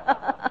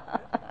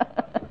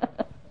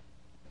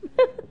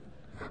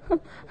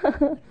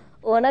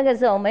我那个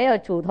时候没有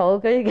锄头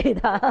可以给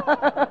他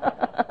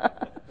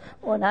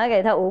我拿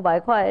给他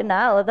500块，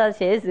拿我的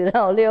鞋子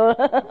让我溜了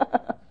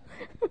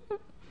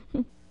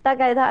大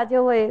概他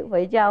就会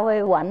回家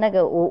会玩那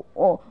个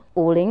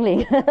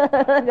500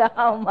那个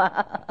号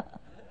码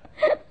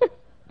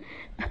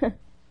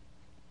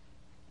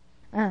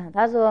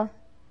他说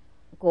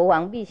国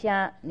王陛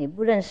下你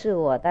不认识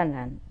我当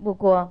然，不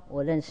过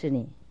我认识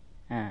你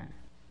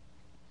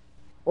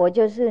我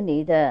就是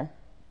你的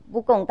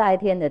不共戴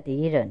天的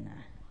敌人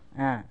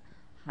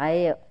还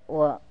有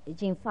我已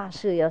经发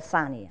誓要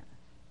杀你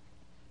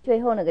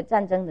最后那个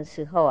战争的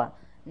时候啊，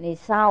你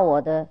杀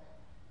我的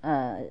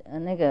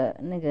那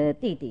个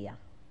弟弟啊，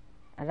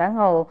然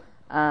后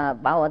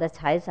把我的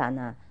财产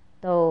啊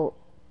都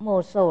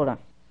没收了。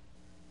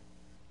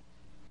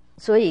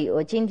所以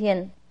我今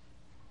天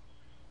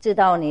知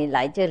道你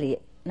来这里，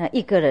那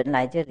一个人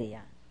来这里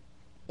啊，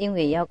因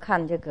为要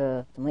看这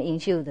个什么优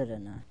秀的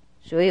人啊，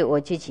所以我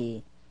自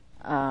己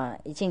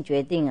已经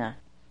决定啊，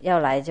要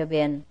来这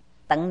边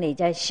等你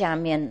在下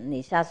面，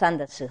你下山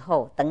的时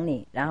候等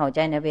你，然后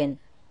在那边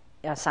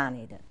要杀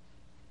你的。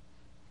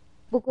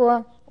不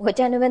过我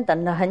在那边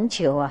等了很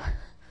久啊，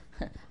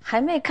还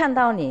没看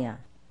到你啊，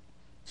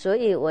所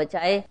以我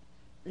才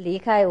离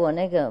开我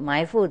那个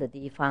埋伏的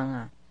地方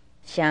啊，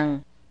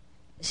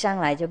想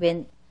来这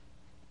边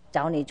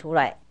找你出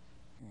来。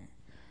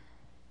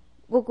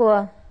不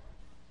过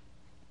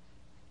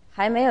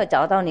还没有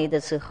找到你的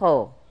时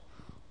候，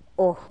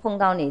我碰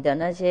到你的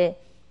那些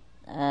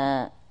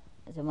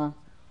什么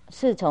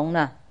侍从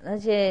呢，那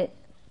些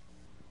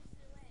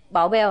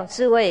保镖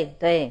侍卫，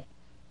对，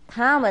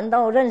他们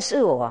都认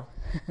识我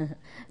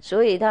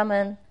所以他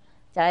们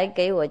才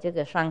给我这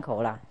个伤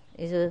口了，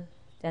一直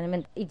在那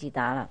边一起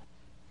打了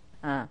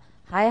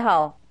还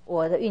好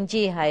我的运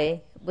气还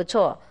不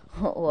错，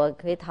我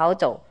可以逃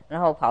走，然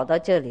后跑到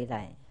这里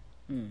来。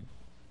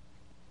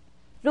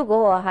如果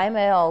我还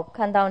没有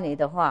看到你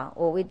的话，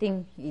我一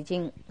定已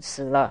经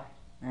死了。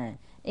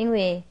因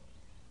为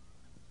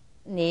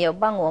你有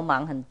帮我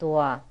忙很多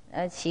啊，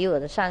洗我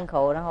的伤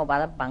口，然后把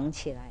它绑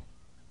起来。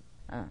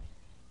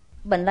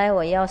本来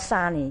我要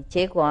杀你，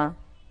结果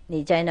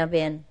你在那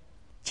边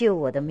救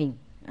我的命。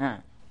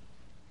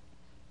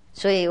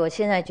所以我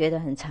现在觉得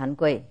很惭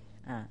愧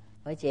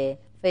而且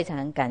非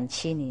常感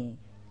激你。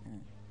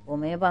我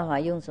没有办法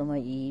用什么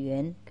语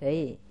言可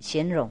以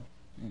形容。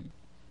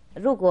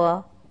如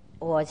果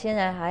我现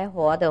在还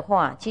活的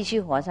话，继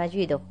续活下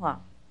去的话，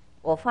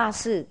我发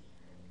誓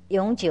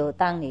永久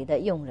当你的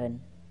佣人。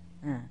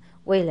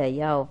为了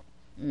要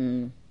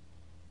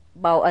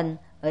报恩，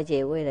而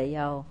且为了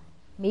要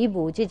弥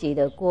补自己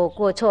的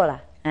过错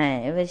了，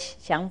有个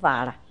想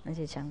法了，那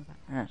些想法。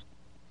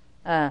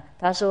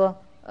他说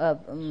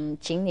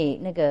请你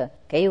那个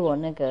给我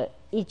那个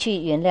一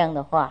句原谅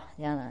的话，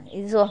这样的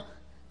意思说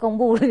公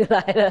布来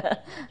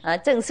了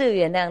正式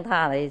原谅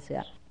他的意思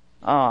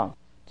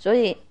所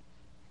以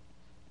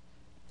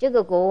这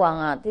个国王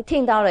啊，就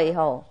听到了以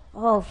后，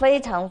非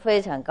常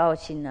非常高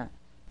兴啊！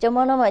怎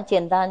么那么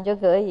简单就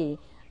可以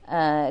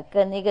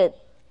跟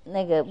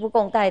那个不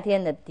共戴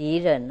天的敌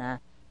人啊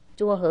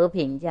做和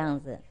平这样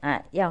子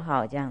要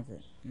好这样子。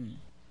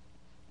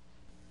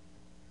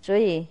所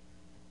以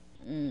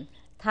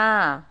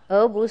他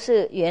而不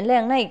是原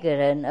谅那个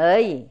人而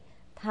已，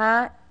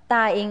他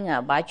答应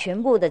把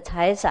全部的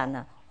财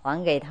产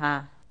还给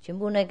他，全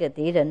部那个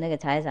敌人那个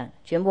财产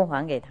全部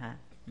还给他。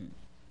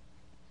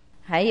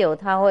还有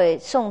他会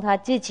送他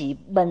自己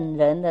本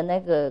人的那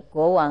个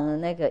国王的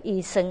那个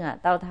医生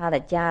到他的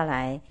家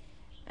来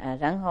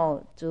然后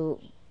就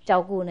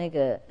照顾那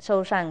个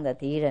受伤的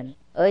敌人，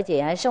而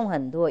且还送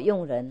很多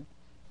佣人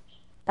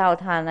到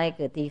他那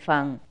个地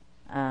方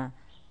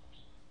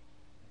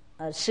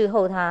伺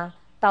候他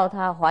到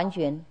他完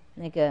全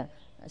那个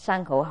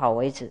伤口好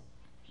为止。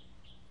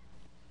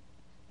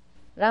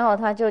然后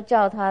他就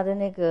叫他的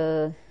那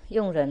个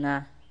佣人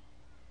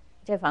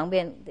在旁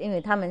边，因为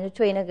他们就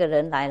催那个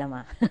人来了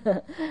嘛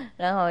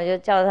然后就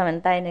叫他们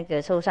带那个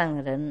受伤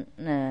的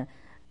人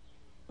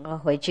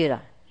回去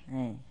了。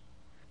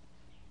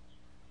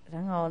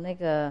然后那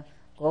个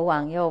国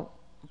王又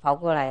跑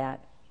过来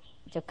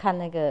就看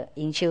那个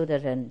营修的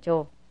人，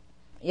就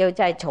又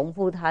再重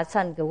复他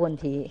3个问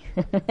题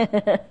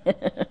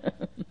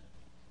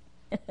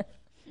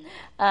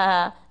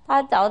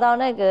他找到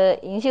那个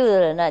营修的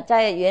人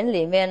在园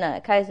里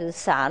面开始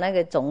撒那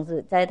个种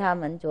子，在他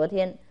们昨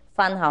天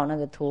翻好那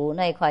个图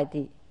那块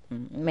地，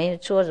没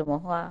说什么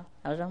话，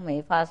好像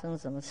没发生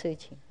什么事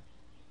情，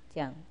这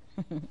样。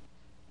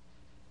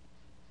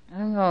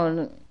然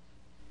后，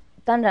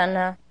当然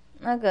了，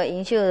那个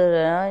营秀的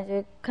人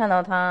就看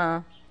到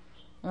他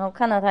然后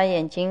看到他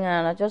眼睛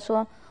就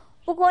说：“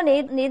不过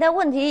你的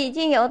问题已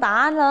经有答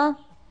案了。”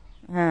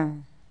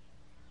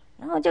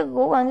然后这个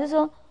国王就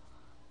说：“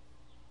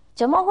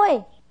怎么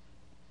会？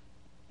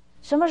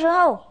什么时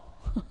候？”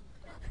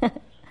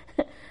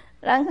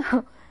然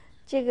后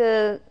这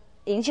个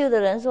营秀的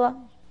人说：“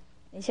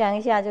你想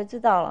一下就知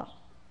道了。”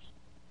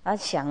他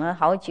想了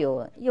好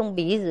久，用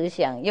鼻子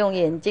想，用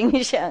眼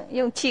睛想，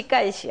用膝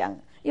盖想，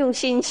用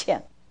心想，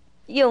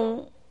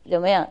用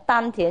怎么样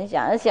丹田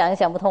想，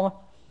想不通，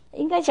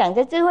应该想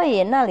在智慧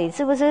眼那里，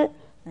是不是？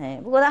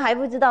不过他还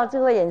不知道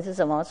智慧眼是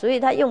什么，所以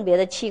他用别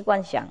的器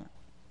官想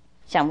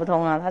不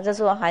通他就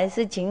说：“还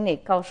是请你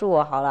告诉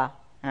我好了。”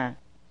然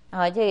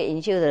后这个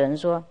营秀的人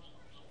说：“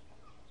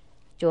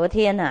昨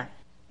天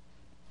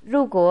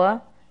如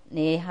果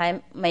你还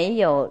没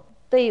有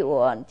对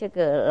我这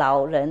个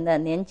老人的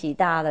年纪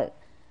大的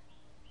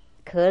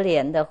可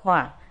怜的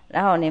话，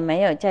然后你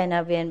没有在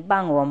那边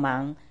帮我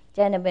忙，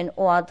在那边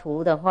挖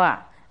土的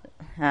话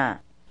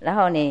然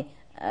后你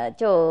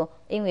就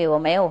因为我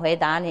没有回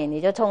答你，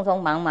你就匆匆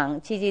忙忙、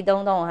气气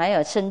动动，还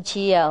有生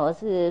气啊，或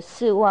是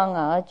失望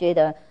啊，觉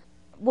得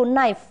不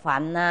耐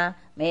烦啊，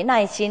没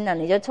耐心啊，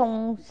你就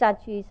冲下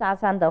去杀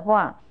山的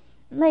话，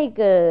那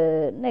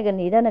个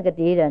你的那个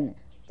敌人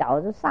早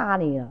就杀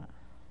你了，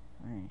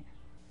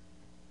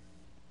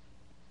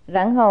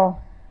然后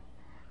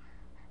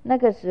那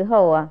个时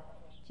候啊，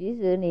即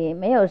使你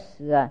没有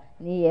死啊，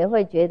你也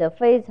会觉得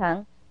非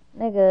常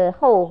那个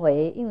后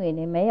悔，因为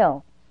你没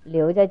有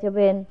留在这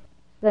边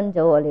跟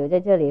着我，留在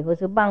这里或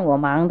是帮我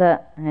忙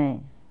的，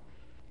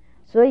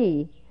所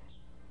以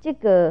这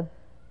个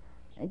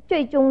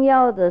最重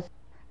要的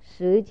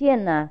实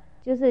践呢，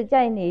就是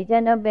在你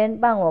在那边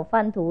帮我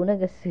翻图那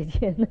个时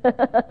间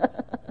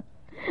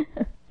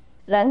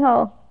然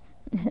后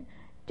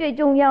最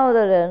重要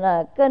的人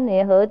啊，跟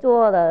你合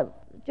作的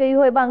最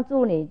会帮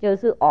助你就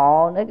是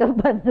那个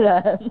本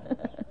人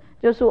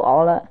就是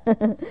了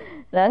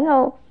然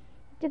后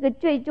这个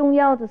最重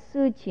要的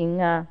事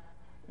情啊，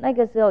那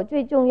个时候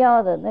最重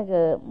要的那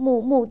个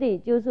目的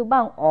就是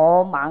帮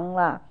忙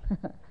了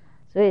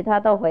所以他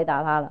都回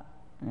答他了，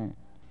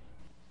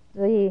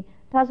所以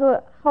他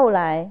说后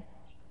来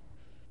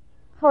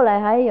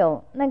还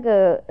有那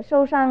个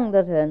受伤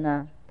的人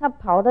呢，他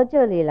跑到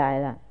这里来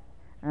了，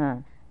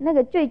那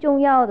个最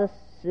重要的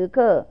时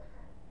刻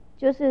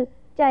就是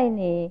在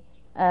你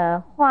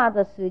花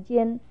的时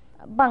间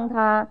帮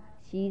他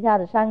洗他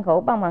的伤口，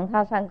帮忙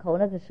他伤口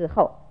那个时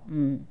候，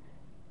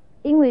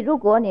因为如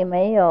果你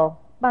没有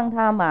帮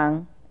他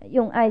忙，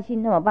用爱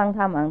心那么帮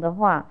他忙的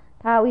话，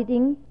他一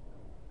定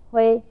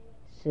会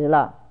死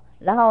了，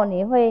然后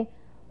你会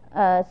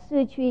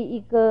失去一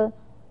个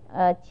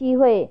机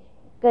会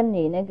跟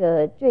你那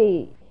个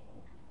最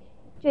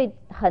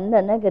狠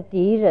的那个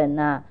敌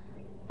人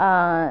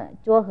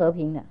做和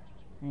平的，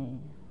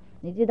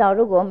你知道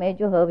如果没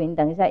做和平，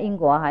等一下因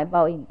果还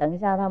报应，等一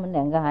下他们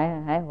两个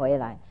还回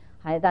来，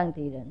还当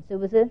敌人，是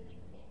不是？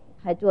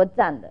还作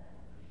战的，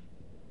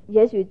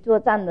也许作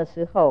战的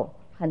时候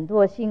很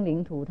多心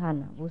灵涂炭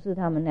了，不是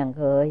他们两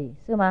个而已，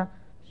是吗？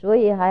所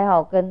以还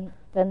好跟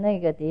那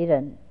个敌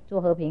人做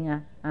和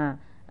平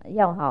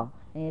要好，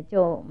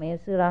就没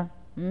事了，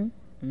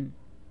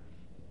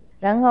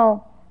然后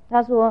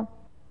他说，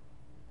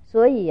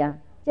所以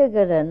这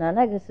个人呢，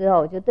那个时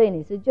候就对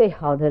你是最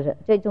好的人，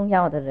最重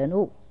要的人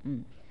物，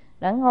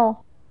然后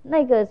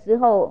那个时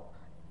候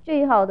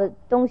最好的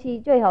东西，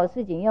最好的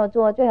事情要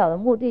做，最好的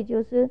目的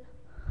就是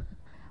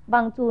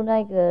帮助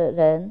那个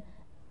人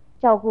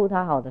照顾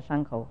他好的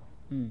伤口，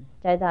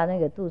在他那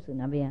个肚子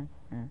那边，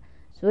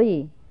所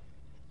以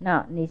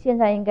那你现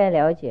在应该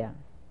了解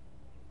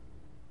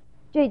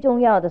最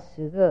重要的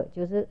时刻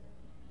就是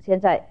现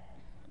在，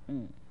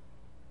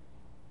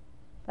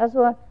他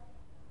说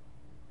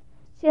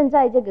现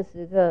在这个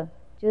时刻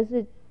就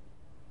是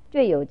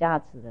最有价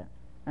值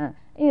的，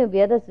因为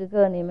别的时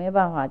刻你没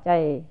办法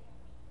再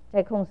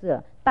控制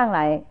了，当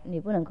然你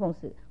不能控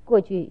制，过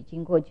去已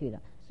经过去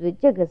了，所以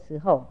这个时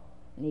候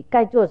你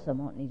该做什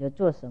么你就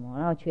做什么，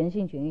然后全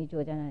心全意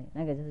做在那里，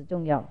那个就是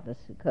重要的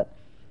时刻。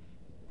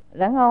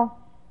然后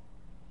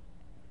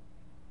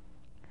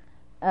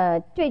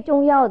最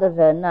重要的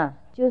人呢，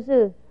就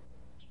是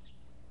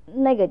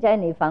那个在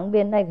你旁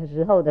边那个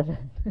时候的人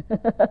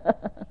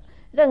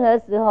任何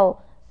时候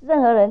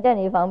任何人在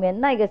你旁边，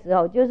那个时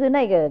候就是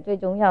那个最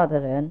重要的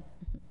人，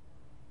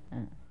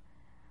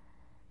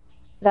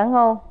然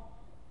后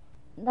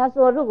他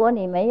说如果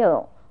你没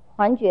有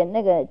还原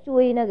那个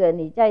注意那个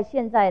你在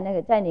现在那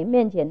个在你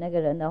面前那个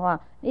人的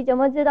话，你怎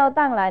么知道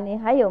当然你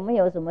还有没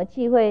有什么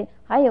机会，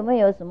还有没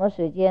有什么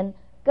时间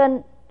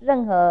跟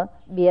任何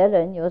别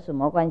人有什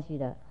么关系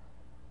的？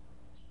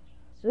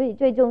所以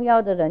最重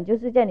要的人就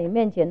是在你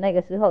面前那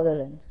个时候的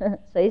人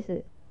随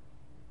时。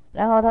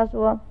然后他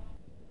说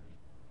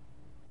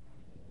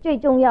最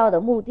重要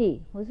的目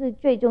的不是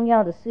最重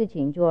要的事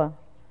情做，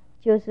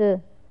就是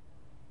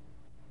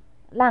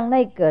让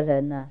那个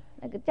人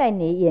那个在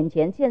你眼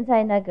前现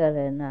在那个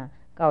人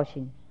高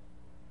兴，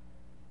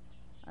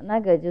那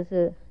个就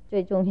是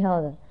最重要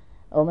的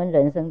我们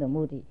人生的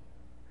目的。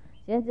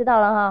现在知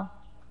道了哈，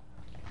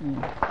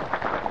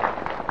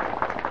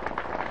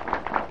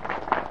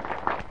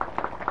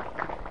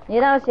你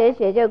知道谁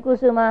写这个故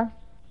事吗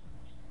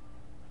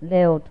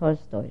？Leo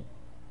Tolstoy，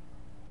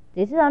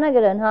 你知道那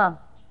个人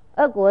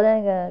俄国的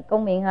那个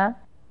公民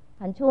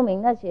很出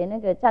名，他写那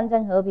个战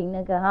争和平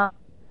那个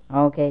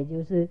OK，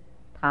 就是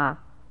他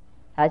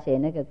写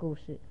那个故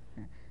事，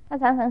他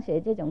常常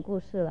写这种故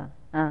事了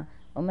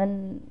我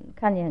们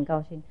看也很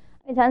高兴。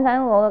常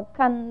常我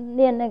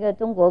念那个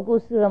中国故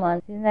事了嘛，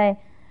现在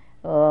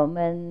我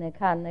们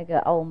看那个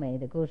欧美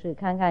的故事，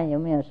看看有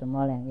没有什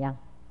么两样，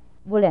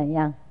不两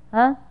样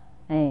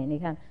你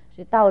看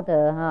是道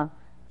德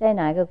在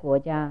哪个国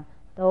家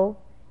都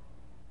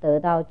得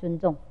到尊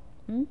重，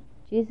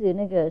其实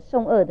那个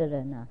凶恶的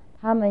人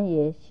他们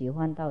也喜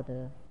欢道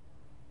德，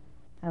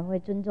还会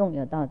尊重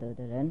有道德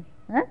的人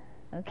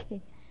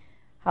OK，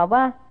 好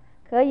吧，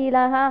可以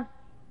了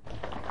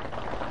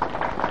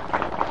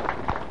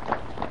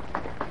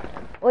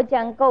我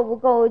讲够不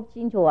够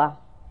清楚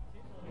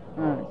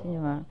是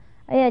吗？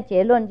哎呀，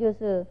结论就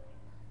是，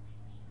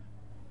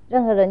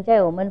任何人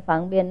在我们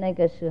旁边那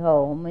个时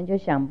候，我们就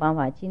想办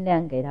法尽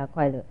量给他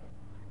快乐，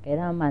给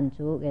他满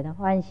足，给他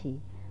欢喜，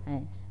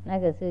那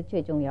个是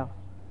最重要，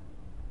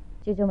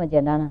就这么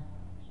简单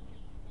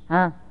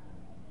了，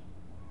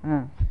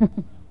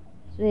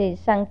所以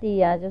上帝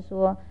呀，就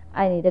说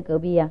爱你的隔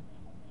壁呀，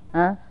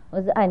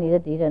或是爱你的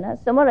敌人，那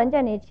什么人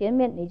在你前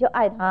面你就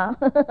爱他，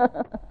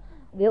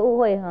别误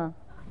会哈。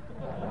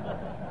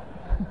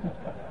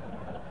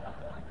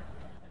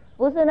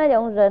不是那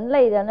种人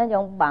类的那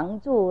种绑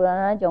住的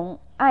那种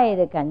爱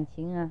的感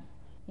情啊，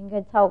应该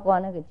超过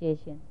那个界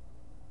限。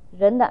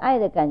人的爱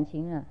的感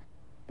情啊，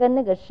跟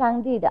那个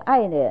上帝的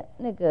爱的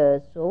那个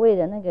所谓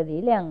的那个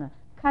力量啊，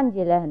看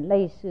起来很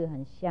类似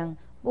很像。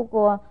不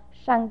过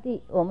上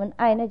帝我们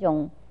爱那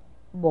种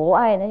无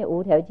爱那种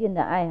无条件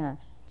的爱啊，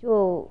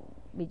就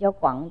比较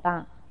广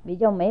大，比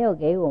较没有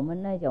给我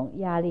们那种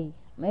压力，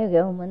没有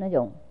给我们那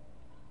种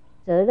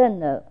责任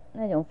的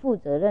那种负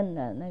责任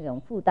的那种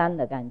负担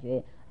的感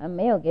觉，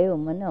没有给我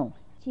们那种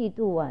嫉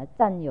妒啊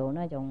占有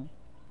那种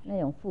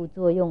副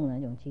作用的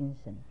那种精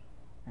神，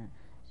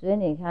所以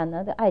你看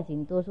那个爱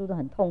情多数都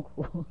很痛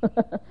苦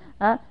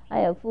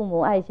还有父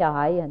母爱小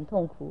孩也很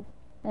痛苦，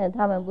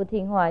他们不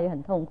听话也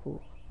很痛苦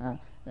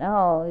然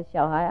后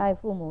小孩爱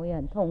父母也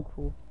很痛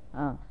苦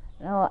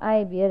然后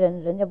爱别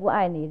人人家不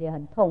爱你也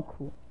很痛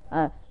苦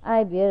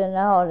爱别人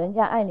然后人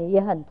家爱你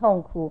也很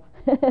痛苦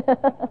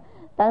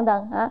等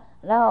等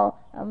然后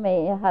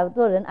好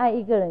多人爱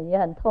一个人也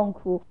很痛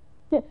苦，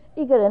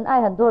一个人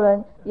爱很多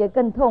人也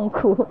更痛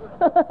苦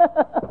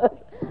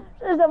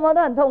是什么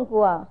都很痛苦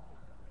啊，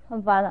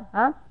很烦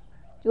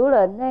除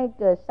了那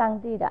个上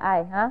帝的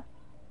爱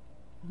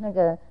那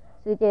个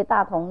世界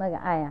大同那个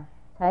爱啊，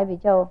才比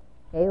较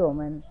给我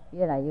们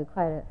越来越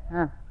快乐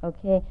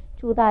OK，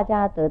 祝大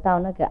家得到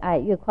那个爱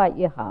越快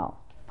越好。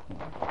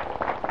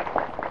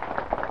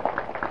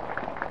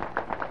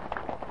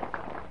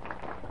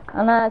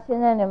好，那现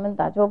在你们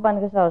打坐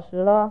半个小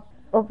时咯，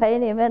我陪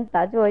你们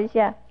打坐一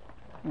下。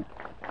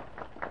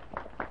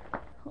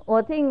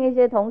我听一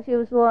些同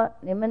修说，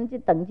你们就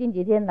等近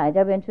几天来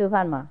这边吃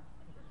饭嘛，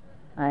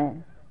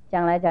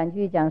讲来讲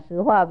去讲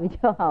实话比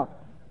较好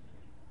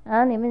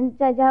你们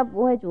在家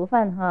不会煮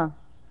饭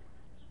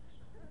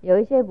有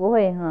一些不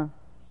会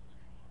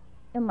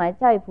要买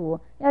菜谱，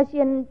要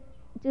先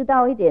知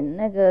道一点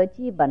那个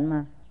基本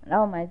嘛，然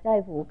后买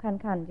菜谱看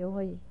看就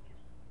会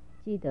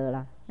记得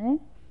了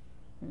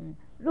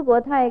如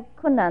果太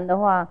困难的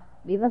话，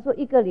比方说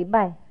一个礼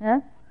拜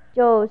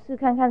就试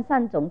看看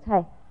3种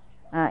菜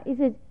一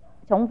次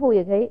重复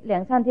也可以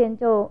，2-3天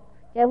就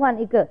再换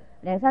一个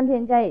，2-3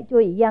天再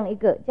做一样一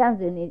个，这样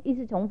子你一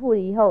次重复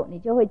以后你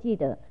就会记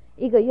得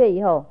，1个月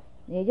以后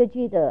你就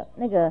记得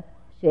那个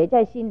学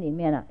在心里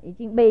面了，已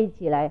经背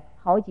起来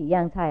好几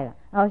样菜了，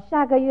然后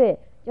下个月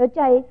就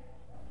再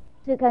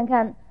试看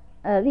看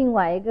另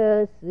外一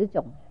个10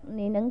种，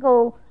你能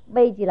够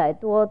背起来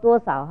多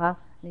少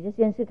你就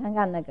先试看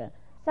看那个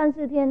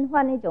，3-4天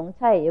换一种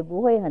菜也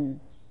不会很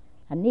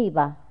腻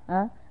吧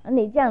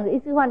你这样子一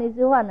次换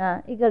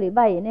1个礼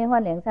拜以内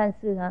换2-3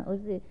次或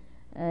是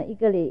1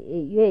个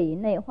月以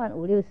内换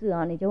5-6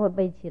次你就会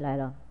背起来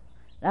了，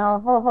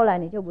然后后来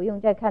你就不用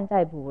再看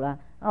菜谱了，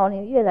然后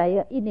你越来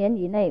越1年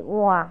以内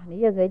哇，你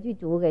就可以去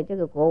煮给这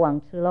个国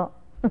王吃咯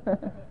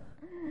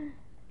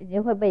已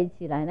经会背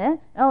起来呢，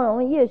然后我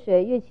们越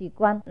学越习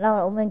惯，然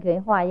后我们可以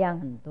花样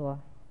很多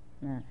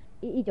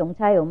一种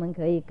菜我们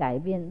可以改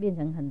变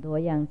成很多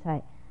样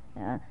菜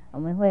我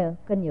们会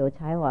更有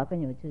才华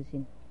更有自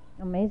信，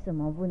没什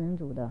么不能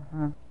煮的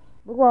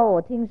不过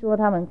我听说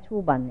他们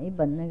出版一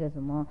本那个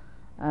什么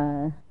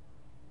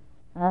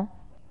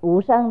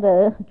无上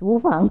的厨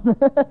房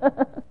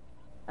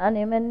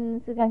你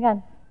们试看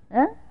看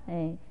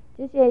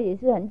这些也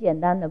是很简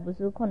单的，不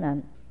是困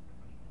难。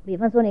比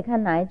方说你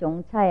看哪一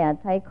种菜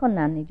太困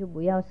难你就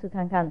不要试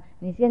看看，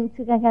你先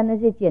试看看那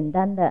些简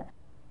单的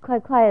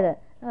快的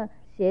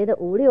写的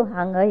5-6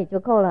行而已就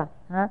够了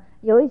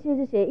有一些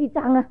是写1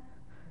张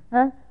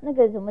那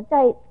个什么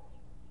菜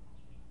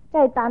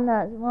单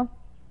什么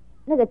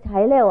那个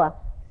材料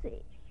是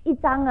1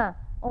张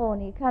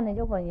你看你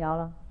就混淆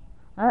了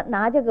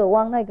拿这个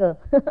忘那个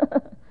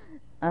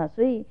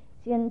所以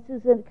先试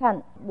试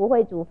看，不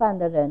会煮饭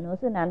的人我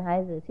是男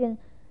孩子，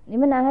你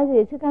们男孩子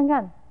也试看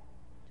看，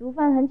煮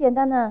饭很简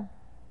单的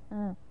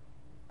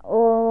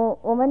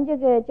我们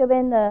这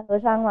边的和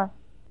尚嘛，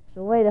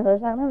所谓的和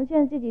尚他们现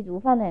在自己煮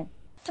饭呢，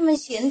他们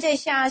嫌在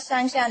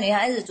乡下女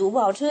孩子煮不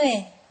好吃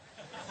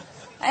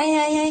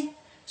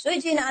所以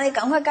去哪里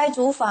赶快盖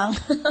厨房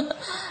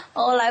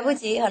来不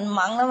及，很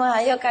忙了嘛，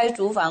还要盖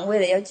厨房，为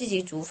了要自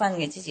己煮饭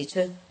给自己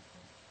吃，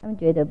他们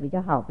觉得比较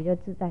好，比较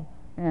自在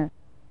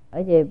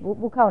而且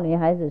不靠女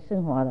孩子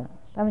生活了，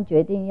他们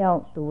决定要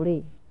独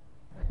立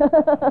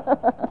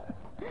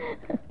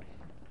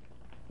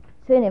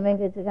所以你们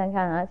可以吃看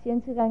看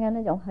先吃看看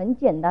那种很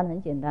简单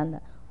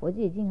的，我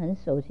就已经很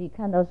熟悉，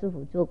看到师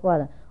父做过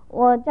了，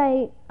我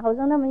在好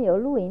像他们有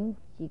录影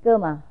几个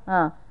嘛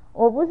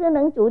我不是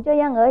能煮这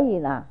样而已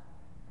啦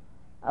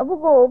不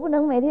过我不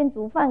能每天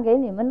煮饭给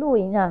你们露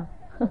营啊，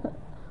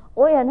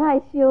我也很害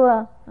羞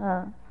啊，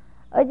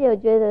而且我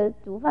觉得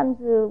煮饭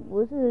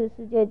不是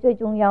世界最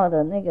重要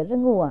的那个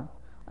任务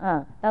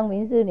啊，当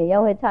明师你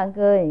又会唱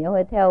歌，你又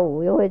会跳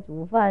舞，又会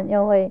煮饭，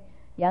又会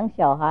养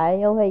小孩，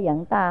又会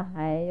养大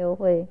孩，又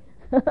会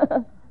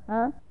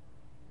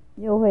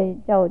又会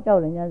叫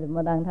人家怎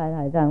么当太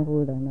太丈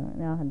夫的呢？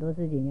那很多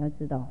事情要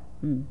知道。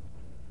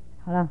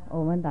好了，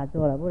我们打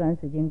坐了，不然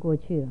时间过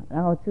去了。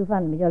然后吃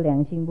饭比较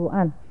良心不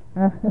安。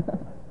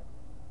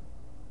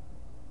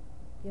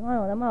喜欢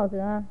我的帽子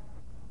啊？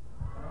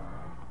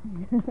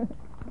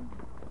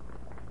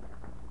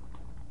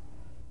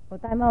我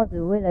戴帽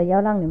子为了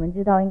要让你们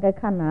知道应该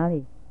看哪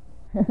里，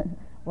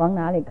往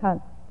哪里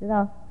看，知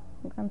道？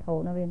看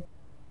头那边。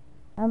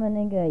他们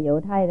那个犹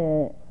太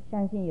的，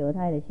相信犹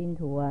太的信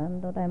徒啊，他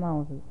们都戴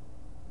帽子。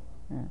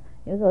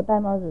有时候戴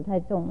帽子太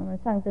重，他们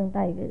上身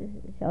戴一个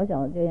小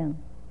小的这样，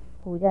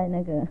铺在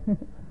那个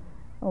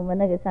我们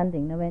那个山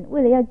顶那边，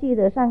为了要记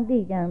得上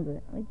帝这样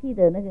子，记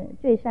得那个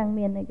最上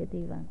面那个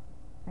地方。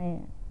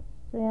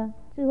对啊，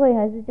智慧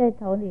还是在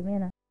头里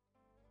面啊。